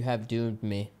 You have doomed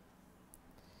me.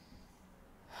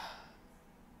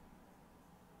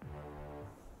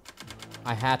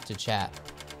 I had to chat.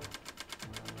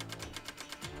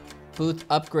 Booth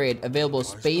upgrade available.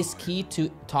 Space key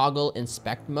to toggle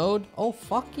inspect mode. Oh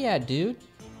fuck yeah, dude.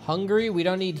 Hungry, we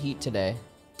don't need heat today.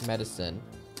 Medicine.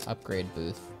 Upgrade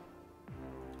booth.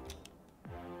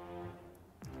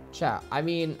 Chat, I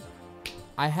mean,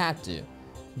 I had to.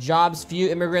 Jobs, few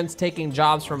immigrants taking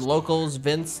jobs from locals.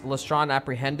 Vince Lestron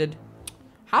apprehended.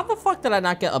 How the fuck did I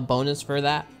not get a bonus for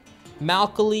that?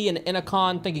 Malcolly and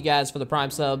Inacon, thank you guys for the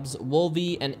prime subs.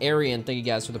 Wolvie and Arian, thank you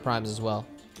guys for the primes as well.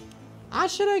 I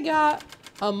should have got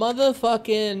a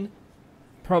motherfucking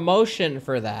promotion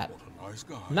for that. What a nice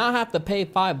guy. Not have to pay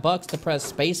 $5 to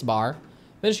press spacebar.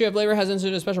 Ministry of Labor has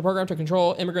instituted a special program to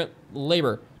control immigrant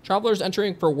labor. Travelers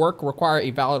entering for work require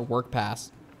a valid work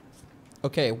pass.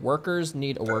 Okay, workers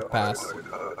need a work pass.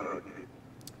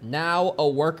 Now a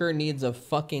worker needs a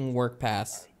fucking work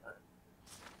pass.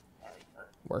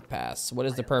 Work pass. What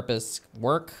is the purpose?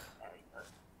 Work.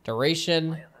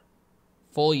 Duration.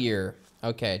 Full year.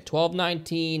 Okay,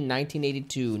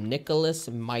 12/19/1982. Nicholas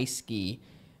Maisky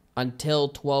until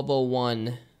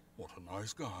 12/01. What a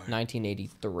nice guy.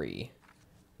 1983.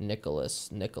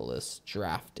 Nicholas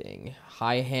drafting.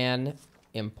 High hand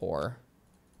impor.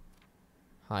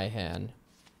 High hand.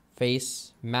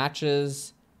 Face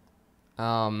matches.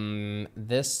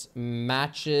 This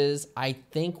matches. I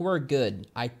think we're good.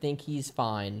 I think he's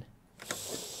fine.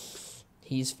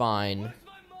 He's fine. Where's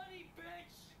my money,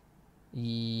 bitch?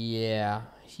 Yeah,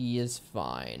 he is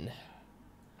fine.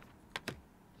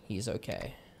 He's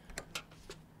okay.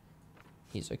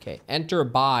 He's okay. Enter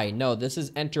buy. No, this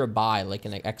is enter buy, like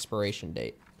an expiration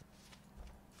date.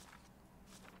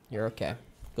 You're okay.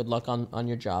 Good luck on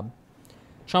your job.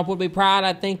 Trump would be proud.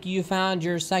 I think you found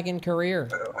your second career.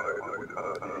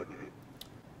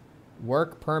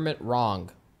 Work permit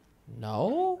wrong.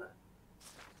 No.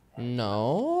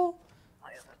 No.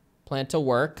 Plan to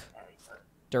work.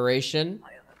 Duration.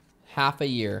 Half a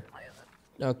year.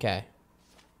 Okay.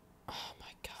 Oh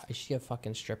my god. Is she a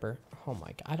fucking stripper? Oh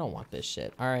my god. I don't want this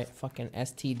shit. Alright. Fucking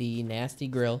STD. Nasty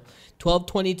grill.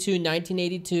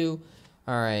 12/22/1982.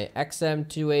 Alright.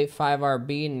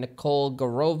 XM285RB. Nicole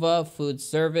Garova. Food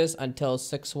service until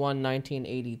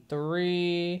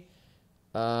 6/1/1983.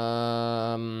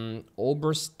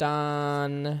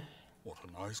 Oberstan. What a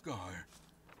nice guy.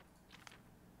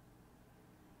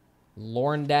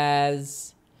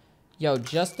 Lorndaz. Yo,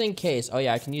 just in case. Oh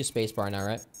yeah, I can use spacebar now,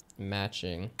 right?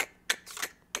 Matching.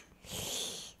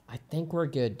 I think we're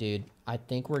good, dude. I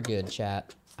think we're good,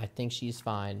 chat. I think she's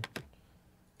fine.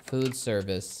 Food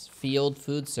service. Field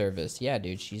food service. Yeah,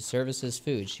 dude, she services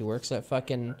food. She works at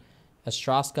fucking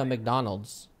Ostrowska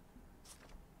McDonald's.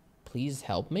 Please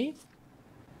help me?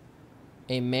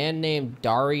 A man named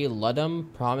Dari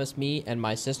Ludum promised me and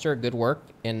my sister good work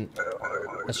in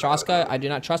Ostrowska. I do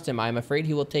not trust him. I am afraid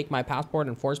he will take my passport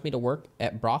and force me to work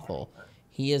at brothel.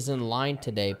 He is in line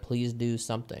today. Please do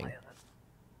something.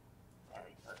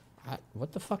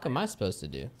 What the fuck am I supposed to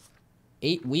do?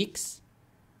 8 weeks?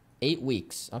 8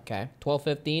 weeks. Okay.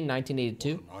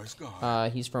 12/15/1982. Nice guy.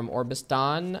 He's from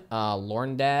Orbistan.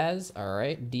 Lorndaz. All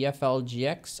right.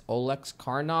 DFLGX. Olex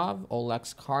Karnov.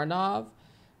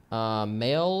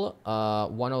 Male.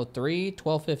 103.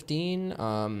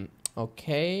 12/15.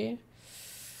 Okay.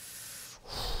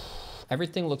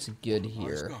 Everything looks good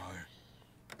here. Nice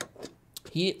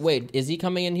guy. Wait, is he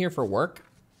coming in here for work?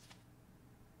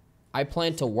 I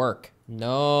plan to work.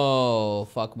 No,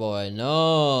 fuckboy.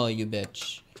 No, you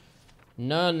bitch.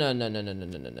 No. No.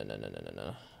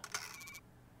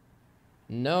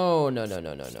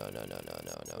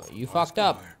 You fucked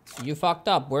up. You fucked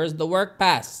up. Where's the work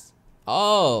pass?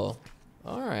 Oh.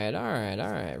 Alright.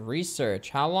 Research.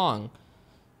 How long?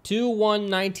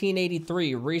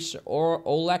 2/1/1983.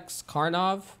 Olex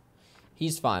Karnov.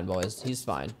 He's fine, boys. He's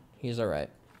fine. He's alright.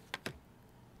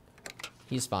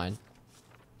 He's fine.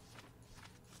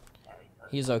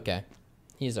 He's okay.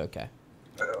 He's okay.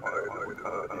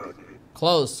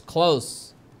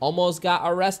 Close. Almost got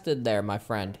arrested there, my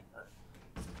friend.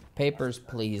 Papers,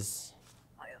 please.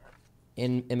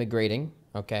 Immigrating.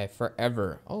 Okay,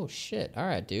 forever. Oh, shit. All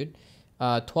right, dude.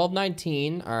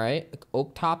 12/19. All right.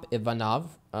 Oktop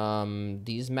Ivanov.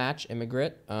 These match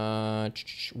immigrant.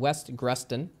 West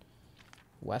Greston.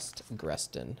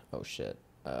 Oh, shit.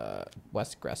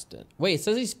 West Greston. Wait, it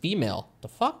says he's female. The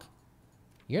fuck?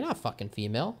 You're not fucking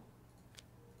female.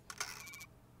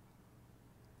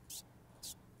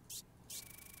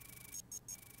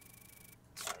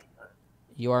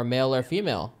 You are male or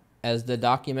female, as the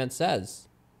document says.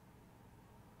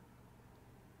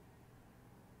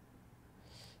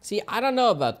 See, I don't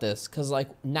know about this, because,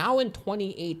 like, now in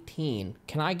 2018,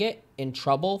 can I get in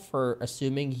trouble for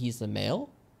assuming he's a male?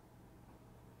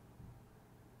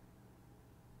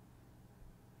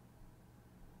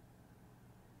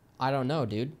 I don't know,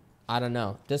 dude. I don't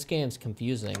know. This game's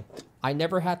confusing. I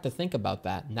never had to think about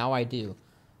that. Now I do.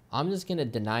 I'm just gonna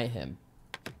deny him.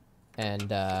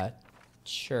 And,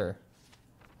 sure.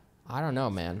 I don't know,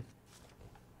 man.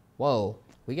 Whoa.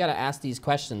 We gotta ask these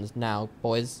questions now,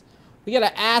 boys. We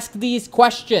gotta ask these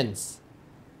questions.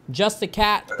 Just a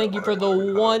Cat, thank you for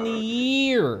the 1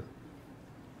 year.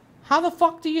 How the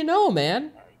fuck do you know,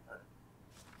 man?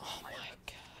 Oh my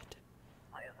god.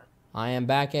 I am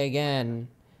back again.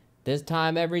 This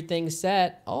time everything's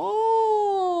set.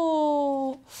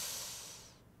 Oh.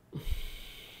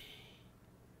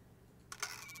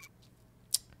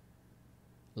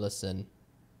 Listen.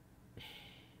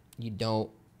 You don't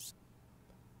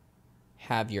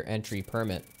have your entry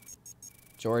permit.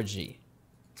 Georgie.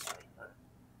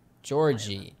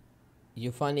 Georgie.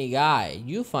 You funny guy.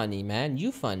 You funny, man.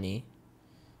 You funny.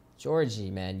 Georgie,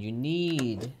 man. You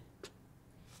need...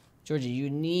 Georgie, you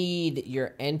need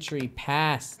your entry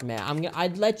pass, man.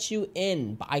 I'd let you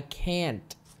in, but I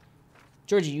can't.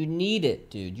 Georgie, you need it,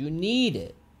 dude. You need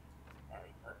it.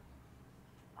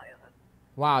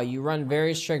 Wow, you run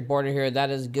very strict border here.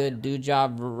 That is good. Do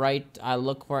job right. I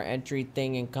look for entry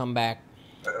thing and come back.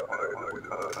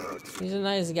 He's a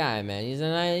nice guy, man. He's a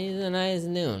nice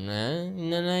noon, man.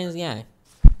 He's a nice guy.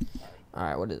 All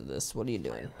right, what is this? What are you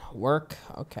doing? Work?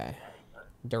 Okay.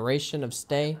 Duration of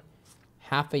stay?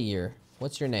 Half a year.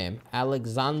 What's your name?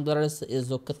 Alexandros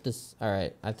Izokatis. All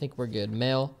right, I think we're good.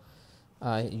 Male.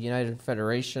 United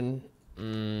Federation.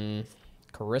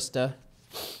 Carista.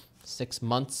 6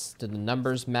 months. Did the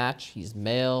numbers match? He's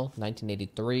male.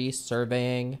 1983.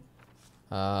 Surveying.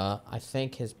 I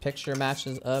think his picture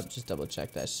matches up. Just double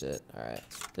check that shit. All right.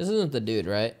 This isn't the dude,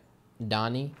 right?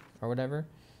 Donnie or whatever.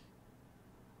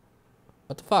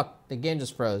 What the fuck? The game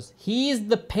just froze. He's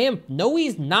the pimp. No,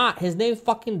 he's not. His name's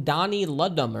fucking Donnie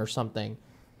Ludum or something.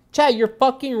 Chat, you're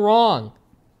fucking wrong.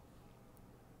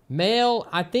 Male,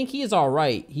 I think he's all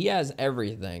right. He has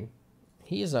everything.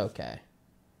 He's okay.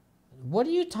 What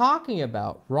are you talking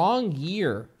about? Wrong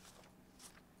year.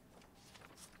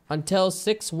 Until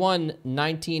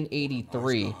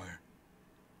 6/1/1983. Nice guy.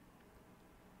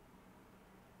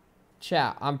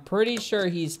 Chat, I'm pretty sure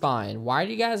he's fine. Why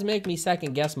do you guys make me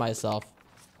second guess myself?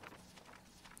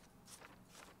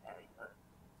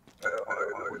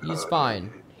 He's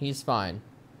fine. He's fine.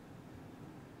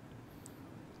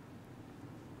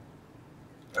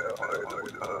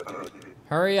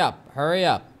 Hurry up. Hurry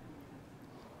up.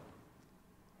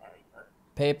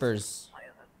 Papers.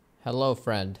 Hello,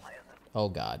 friend. Oh,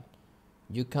 God.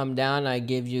 You come down, I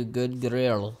give you good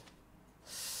grill.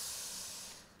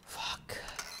 Fuck.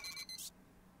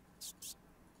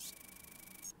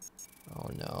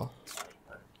 Oh, no.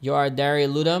 You are Dari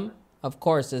Ludum? Of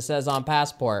course, it says on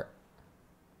passport.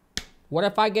 What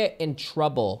if I get in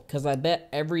trouble? Because I bet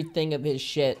everything of his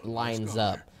shit lines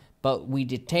up. But we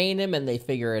detain him and they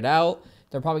figure it out.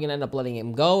 They're probably going to end up letting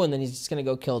him go, and then he's just going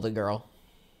to go kill the girl.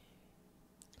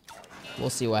 We'll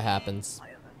see what happens.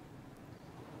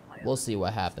 We'll see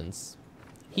what happens.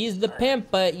 He's the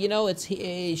pimp, but, you know,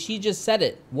 she just said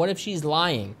it. What if she's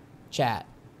lying, chat?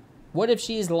 What if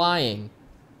she's lying?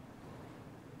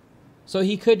 So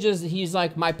he could just, he's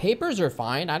like, my papers are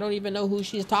fine. I don't even know who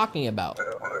she's talking about.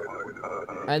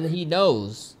 And he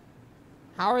knows.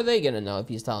 How are they going to know if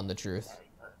he's telling the truth?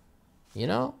 You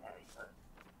know?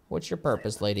 What's your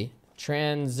purpose, lady?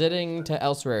 Transiting to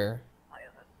elsewhere.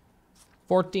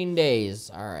 14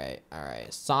 days. All right. All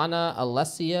right. Sana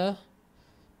Alessia.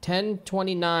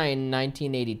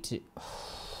 10/29/1982.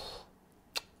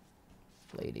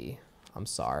 Lady, I'm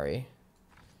sorry.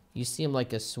 You seem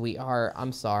like a sweetheart.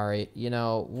 I'm sorry. You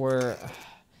know, we're...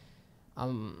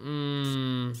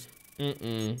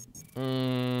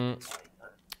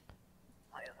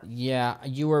 Yeah,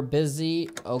 you were busy.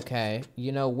 Okay.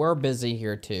 You know, we're busy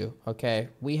here too. Okay.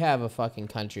 We have a fucking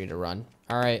country to run.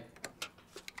 All right.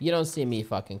 You don't see me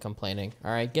fucking complaining. All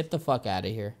right. Get the fuck out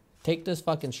of here. Take this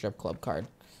fucking strip club card.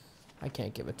 I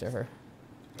can't give it to her.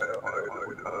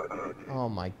 Oh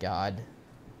my God.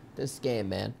 This game,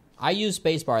 man. I used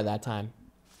spacebar that time.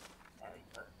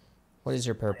 What is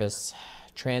your purpose?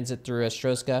 Transit through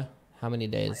Ostroska? How many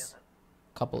days?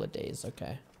 Couple of days.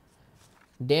 Okay.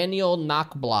 Daniel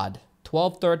Knockblad,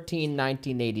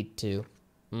 12/13/1982.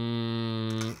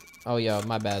 Oh, yo,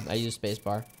 my bad. I used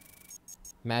spacebar.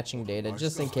 Matching data,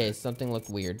 just in case something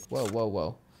looked weird. Whoa, whoa,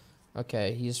 whoa.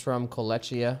 Okay, he's from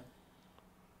Kolechia.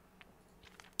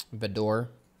 Vidor.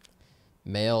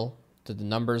 Male. Did the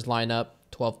numbers line up?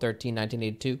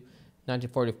 12/13/1982.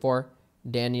 1944.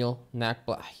 Daniel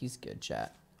Knockblad. He's good,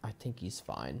 chat. I think he's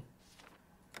fine.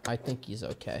 I think he's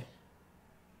okay.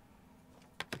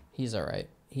 He's alright.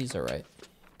 He's alright.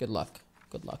 Good luck.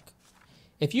 Good luck.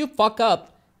 If you fuck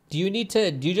up, Do you need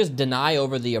to, do you just deny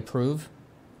over the approve?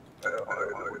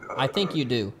 I think you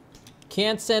do.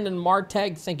 Canson and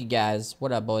Marteg, thank you guys.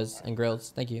 What up, boys and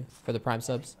girls? Thank you for the prime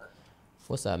subs.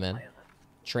 What's up, man?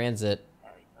 Transit.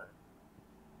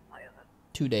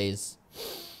 2 days.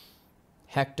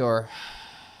 Hector.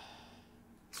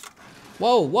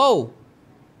 Whoa, whoa.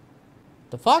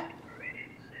 The fuck?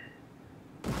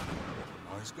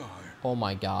 Nice guy. Oh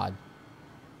my god.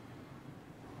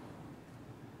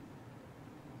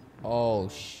 Oh,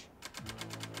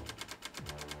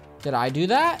 Did I do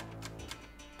that?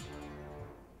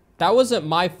 That wasn't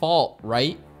my fault,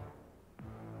 right?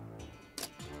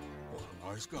 What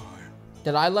a nice guy.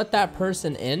 Did I let that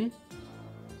person in?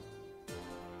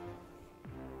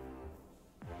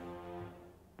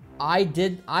 I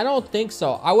did. I don't think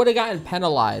so. I would have gotten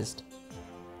penalized.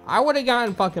 I would have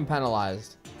gotten fucking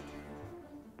penalized.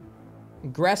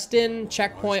 Greston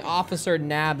checkpoint officer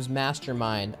nabs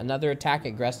mastermind. Another attack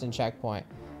at Greston checkpoint.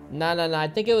 No, no, no. I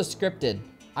think it was scripted.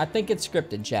 I think it's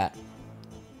scripted, chat.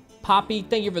 Poppy,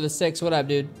 thank you for the 6. What up,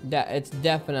 dude? It's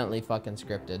definitely fucking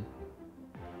scripted.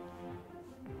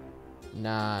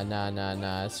 Nah, nah, nah,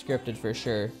 nah. It's scripted for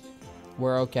sure.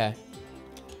 We're okay.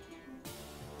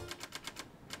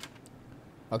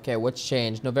 Okay, what's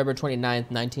changed? November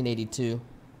 29th, 1982.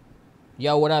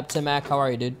 Yo, what up, Timac? How are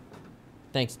you, dude?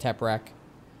 Thanks, Teprak.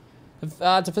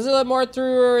 To facilitate more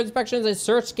through inspections, a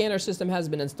search scanner system has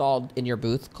been installed in your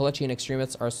booth. Kalechian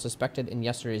extremists are suspected in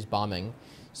yesterday's bombing.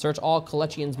 Search all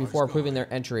Kalechians before approving their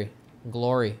entry.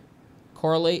 Glory.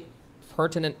 Correlate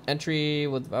pertinent entry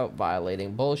without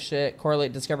violating. Bullshit.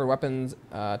 Correlate discovered weapons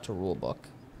to rulebook.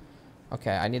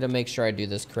 Okay, I need to make sure I do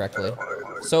this correctly.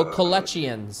 So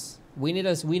Kalechians.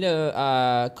 Kalechians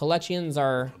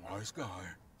are... Nice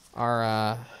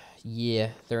guy. Yeah,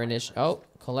 they're initial... Oh,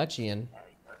 Kalechian.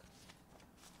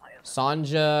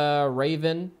 Sanja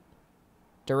Raven.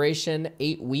 Duration,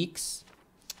 8 weeks.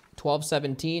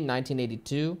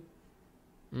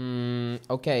 12/17/1982.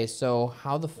 Okay, so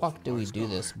how the fuck do we do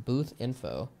this? Booth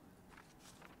info.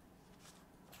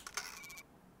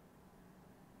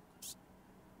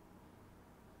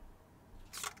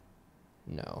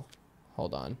 No.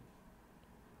 Hold on.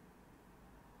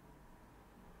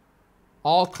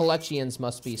 All Kalechians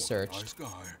must be searched.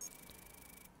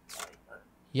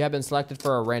 You have been selected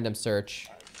for a random search.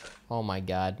 Oh my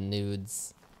god,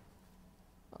 nudes.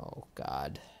 Oh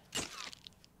god.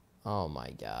 Oh my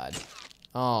god.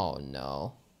 Oh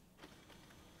no.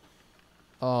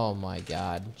 Oh my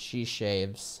god. She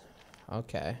shaves.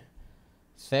 Okay.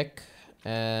 Thick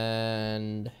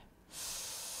and...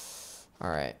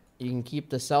 Alright. You can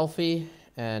keep the selfie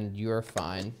and you're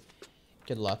fine.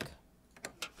 Good luck.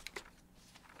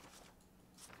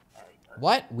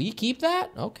 What? We keep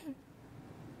that? Okay.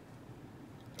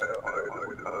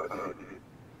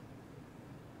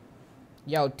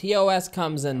 Yo, TOS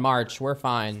comes in March. We're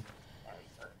fine.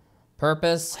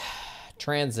 Purpose,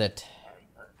 transit.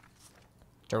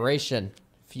 Duration,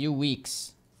 few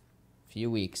weeks.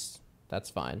 Few weeks. That's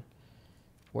fine.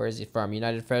 Where is he from?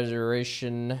 United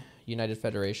Federation. United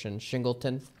Federation.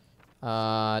 Shingleton.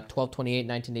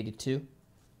 12/28/1982.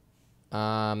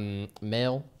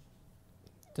 Male.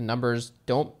 The numbers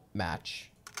don't match.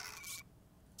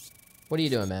 What are you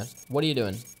doing, man? What are you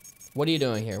doing? What are you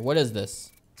doing here? What is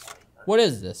this? What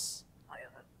is this?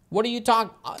 What are you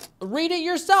talking? Read it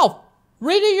yourself.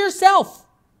 Read it yourself.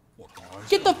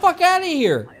 Get the fuck out of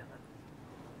here.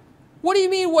 What do you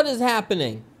mean, what is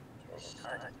happening?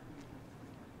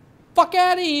 Fuck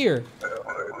out of here.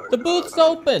 The booth's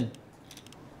open.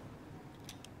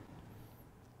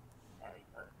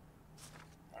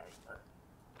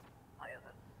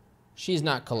 She's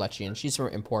not Kalechian. She's from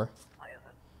Impor.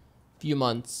 Few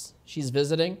months. She's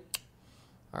visiting.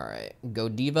 All right.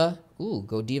 Godiva. Ooh,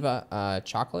 Godiva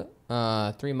chocolate.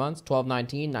 3 months.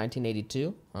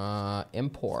 12/19/1982.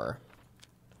 Impor.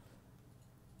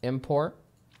 Impor.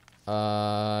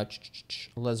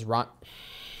 Lesron.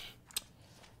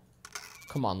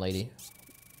 Come on, lady.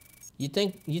 You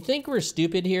think we're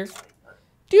stupid here?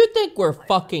 Do you think we're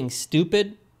fucking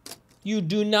stupid? You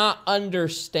do not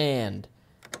understand.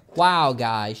 Wow,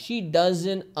 guys, she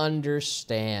doesn't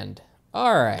understand.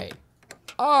 All right.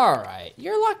 All right.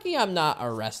 You're lucky I'm not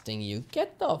arresting you.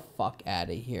 Get the fuck out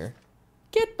of here.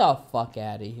 Get the fuck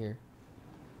out of here.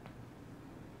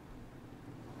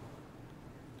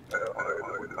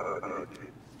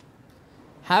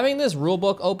 Having this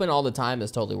rulebook open all the time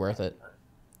is totally worth it.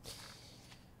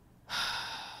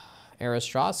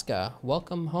 Aristrowska,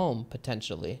 welcome home,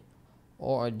 potentially.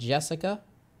 Or Jessica,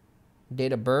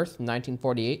 date of birth,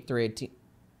 1948 through 18...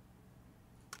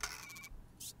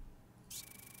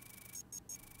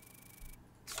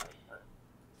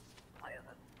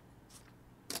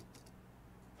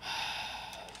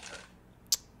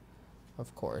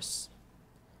 of course.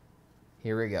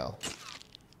 Here we go.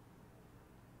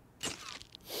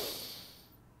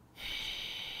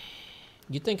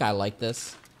 You think I like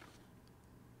this?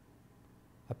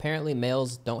 Apparently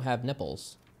males don't have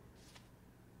nipples.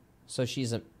 So this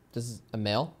is a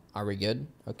male? Are we good?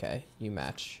 Okay, you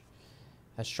match.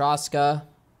 Astraska,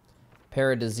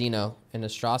 Paradisino, and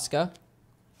Astraska.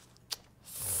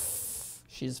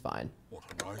 She's fine. What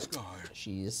a nice guy.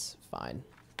 She's fine.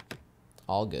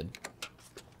 All good.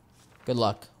 Good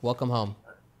luck. Welcome home.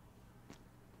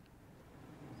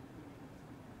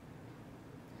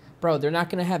 Bro, they're not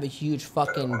gonna have a huge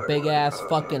fucking big ass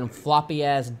fucking floppy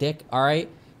ass dick, alright?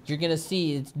 You're gonna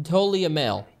see it's totally a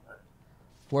male.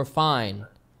 We're fine.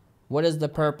 What is the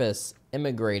purpose?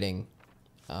 Immigrating.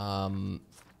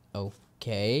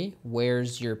 Okay.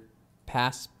 Where's your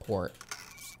passport?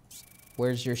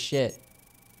 Where's your shit?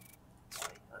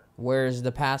 Where's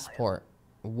the passport?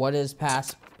 What is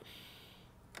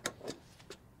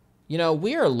You know,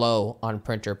 we are low on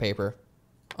printer paper.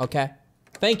 Okay?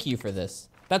 Thank you for this.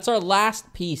 That's our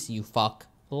last piece, you fuck.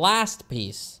 Last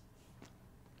piece.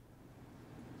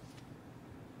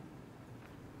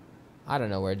 I don't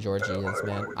know where Georgie is,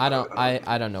 man. I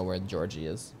don't know where Georgie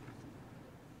is.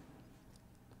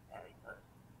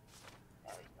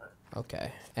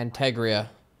 Okay. Integria.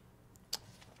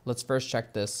 Let's first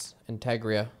check this.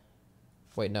 Integria.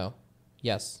 Wait, no.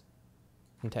 Yes.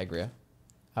 Integria.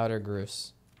 Outer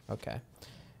Groose. Okay.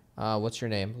 What's your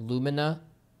name? Lumina?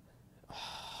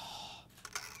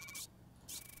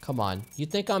 Come on. You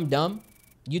think I'm dumb?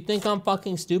 You think I'm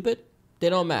fucking stupid? They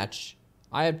don't match.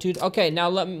 I have two. Okay, now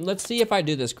let's see if I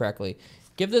do this correctly.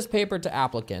 Give this paper to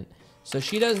applicant. So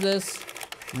she does this.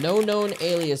 No known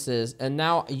aliases. And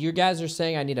now you guys are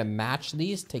saying I need to match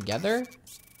these together?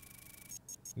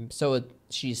 So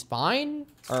she's fine?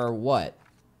 Or what?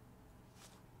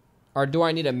 Or do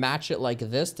I need to match it like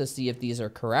this to see if these are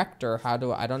correct? Or how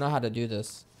do I don't know how to do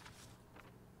this.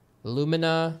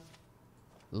 Lumina.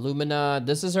 Lumina.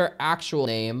 This is her actual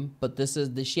name, but this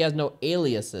is she has no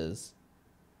aliases.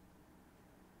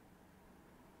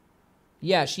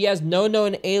 Yeah, she has no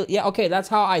known yeah, okay, that's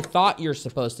how I thought you're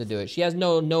supposed to do it. She has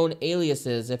no known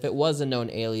aliases. If it was a known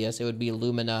alias, it would be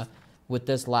Lumina with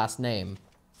this last name.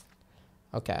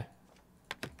 Okay.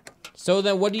 So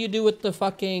then what do you do with the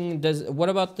fucking what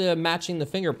about the matching the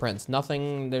fingerprints?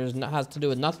 Nothing has to do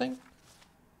with nothing?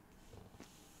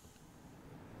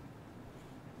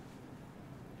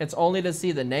 It's only to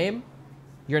see the name?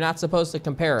 You're not supposed to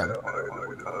compare them.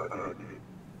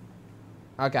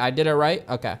 Okay, I did it right?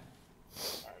 Okay.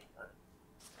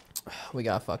 We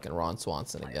got fucking Ron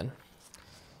Swanson again.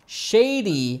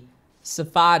 Shady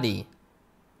Safadi.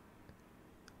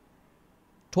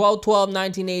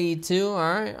 12/12/1982.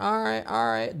 All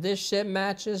right. This shit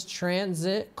matches.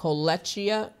 Transit.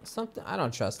 Kolechia. Something. I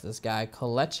don't trust this guy.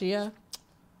 Kolechia.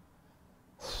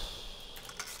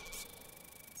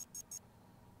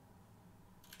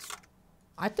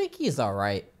 I think he's all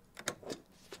right.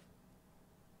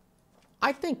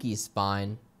 I think he's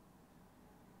fine.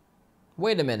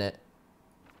 Wait a minute.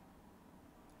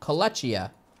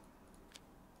 Kolechia.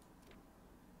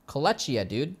 Kolechia,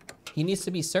 dude. He needs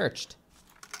to be searched.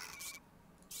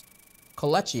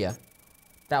 Kolechia.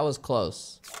 That was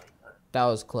close. That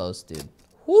was close, dude.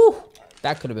 Whew.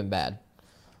 That could have been bad.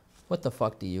 What the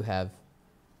fuck do you have?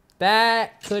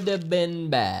 That could have been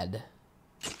bad.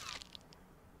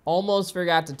 Almost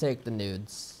forgot to take the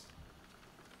nudes.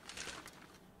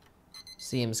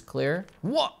 Seems clear.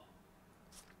 What?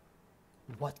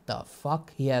 What the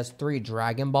fuck? He has 3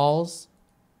 Dragon Balls?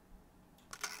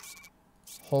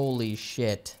 Holy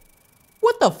shit.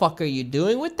 What the fuck are you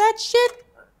doing with that shit?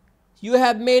 You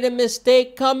have made a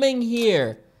mistake coming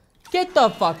here. Get the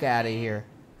fuck out of here.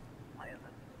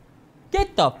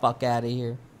 Get the fuck out of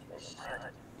here.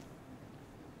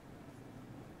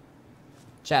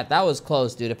 Chat, that was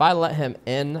close, dude. If I let him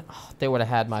in, they would have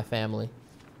had my family.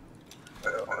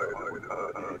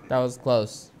 That was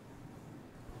close.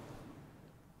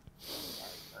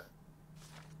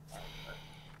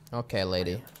 Okay,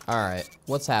 lady. Alright.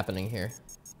 What's happening here?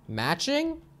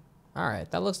 Matching? Alright,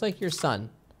 that looks like your son.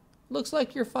 Looks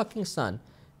like your fucking son.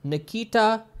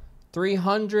 Nikita,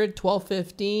 300,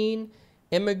 1215.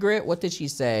 Immigrant, what did she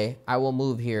say? I will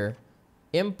move here.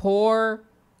 Impor,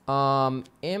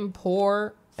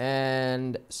 Impor,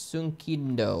 and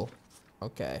Sunkindo.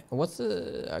 Okay. What's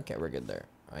the... Okay, we're good there.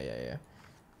 Oh, yeah.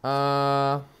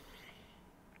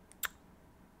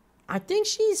 I think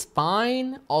she's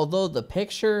fine, although the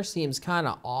picture seems kind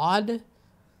of odd.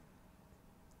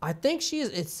 I think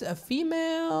it's a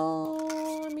female,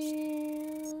 I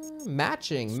mean,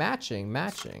 matching.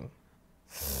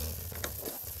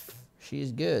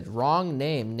 she's good. Wrong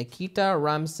name. Nikita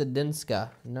Ramsadinska.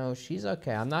 No, she's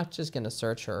okay. I'm not just gonna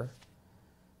search her.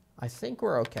 I think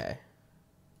we're okay.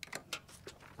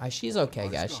 She's okay,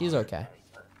 guys. She's okay.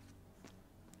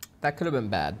 That could have been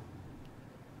bad.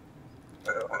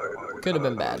 Could have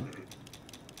been bad.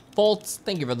 Foltz,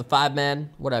 thank you for the 5, man.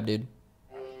 What up, dude?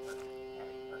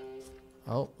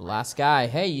 Oh, last guy.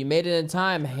 Hey, you made it in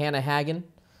time, Hannah Hagen.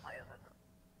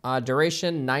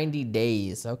 Duration 90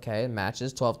 days. Okay,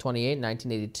 matches 12/28,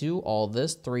 1982. All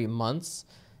this 3 months.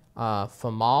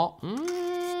 Famal.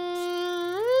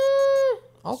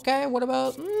 Okay, what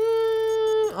about?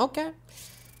 Okay.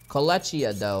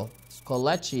 Kolechia, though.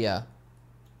 Kolechia.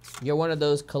 You're one of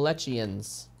those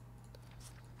Kolechians.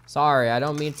 Sorry, I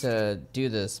don't mean to do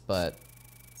this, but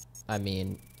I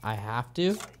mean, I have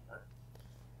to.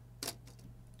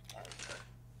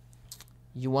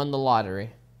 You won the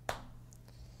lottery.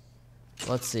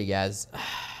 Let's see, guys.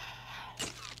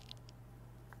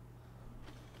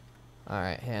 All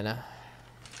right, Hannah.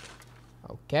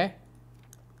 Okay.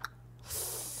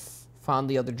 Found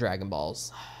the other Dragon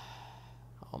Balls.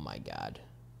 Oh my God.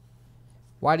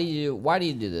 Why do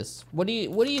you do this? What do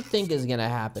you think is gonna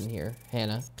happen here,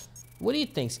 Hannah? What do you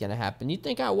think's gonna happen? You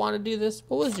think I want to do this?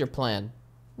 What was your plan?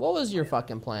 What was your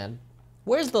fucking plan?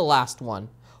 Where's the last one?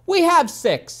 We have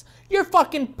 6. Your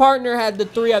fucking partner had the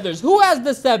 3 others. Who has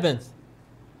the 7th?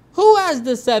 Who has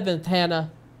the 7th,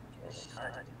 Hannah?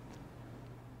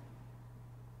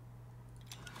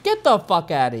 Get the fuck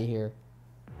out of here.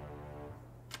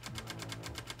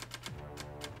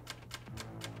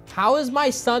 How is my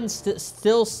son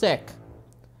still sick?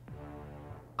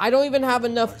 I don't even have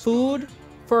enough food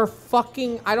for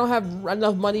fucking... I don't have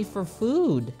enough money for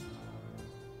food.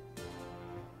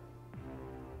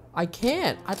 I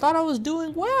can't. I thought I was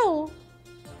doing well.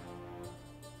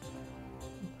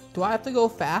 Do I have to go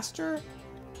faster?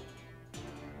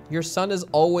 Your son is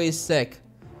always sick.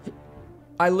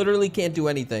 I literally can't do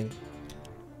anything.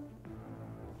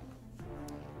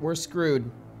 We're screwed.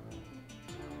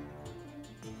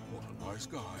 What a nice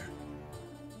guy.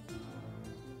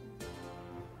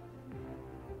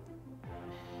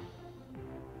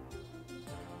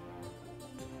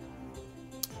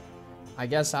 I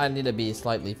guess I need to be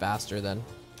slightly faster then.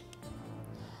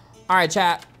 All right,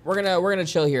 chat. We're gonna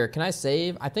chill here. Can I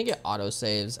save? I think it auto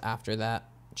saves after that.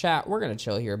 Chat, we're gonna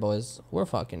chill here, boys. We're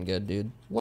fucking good, dude.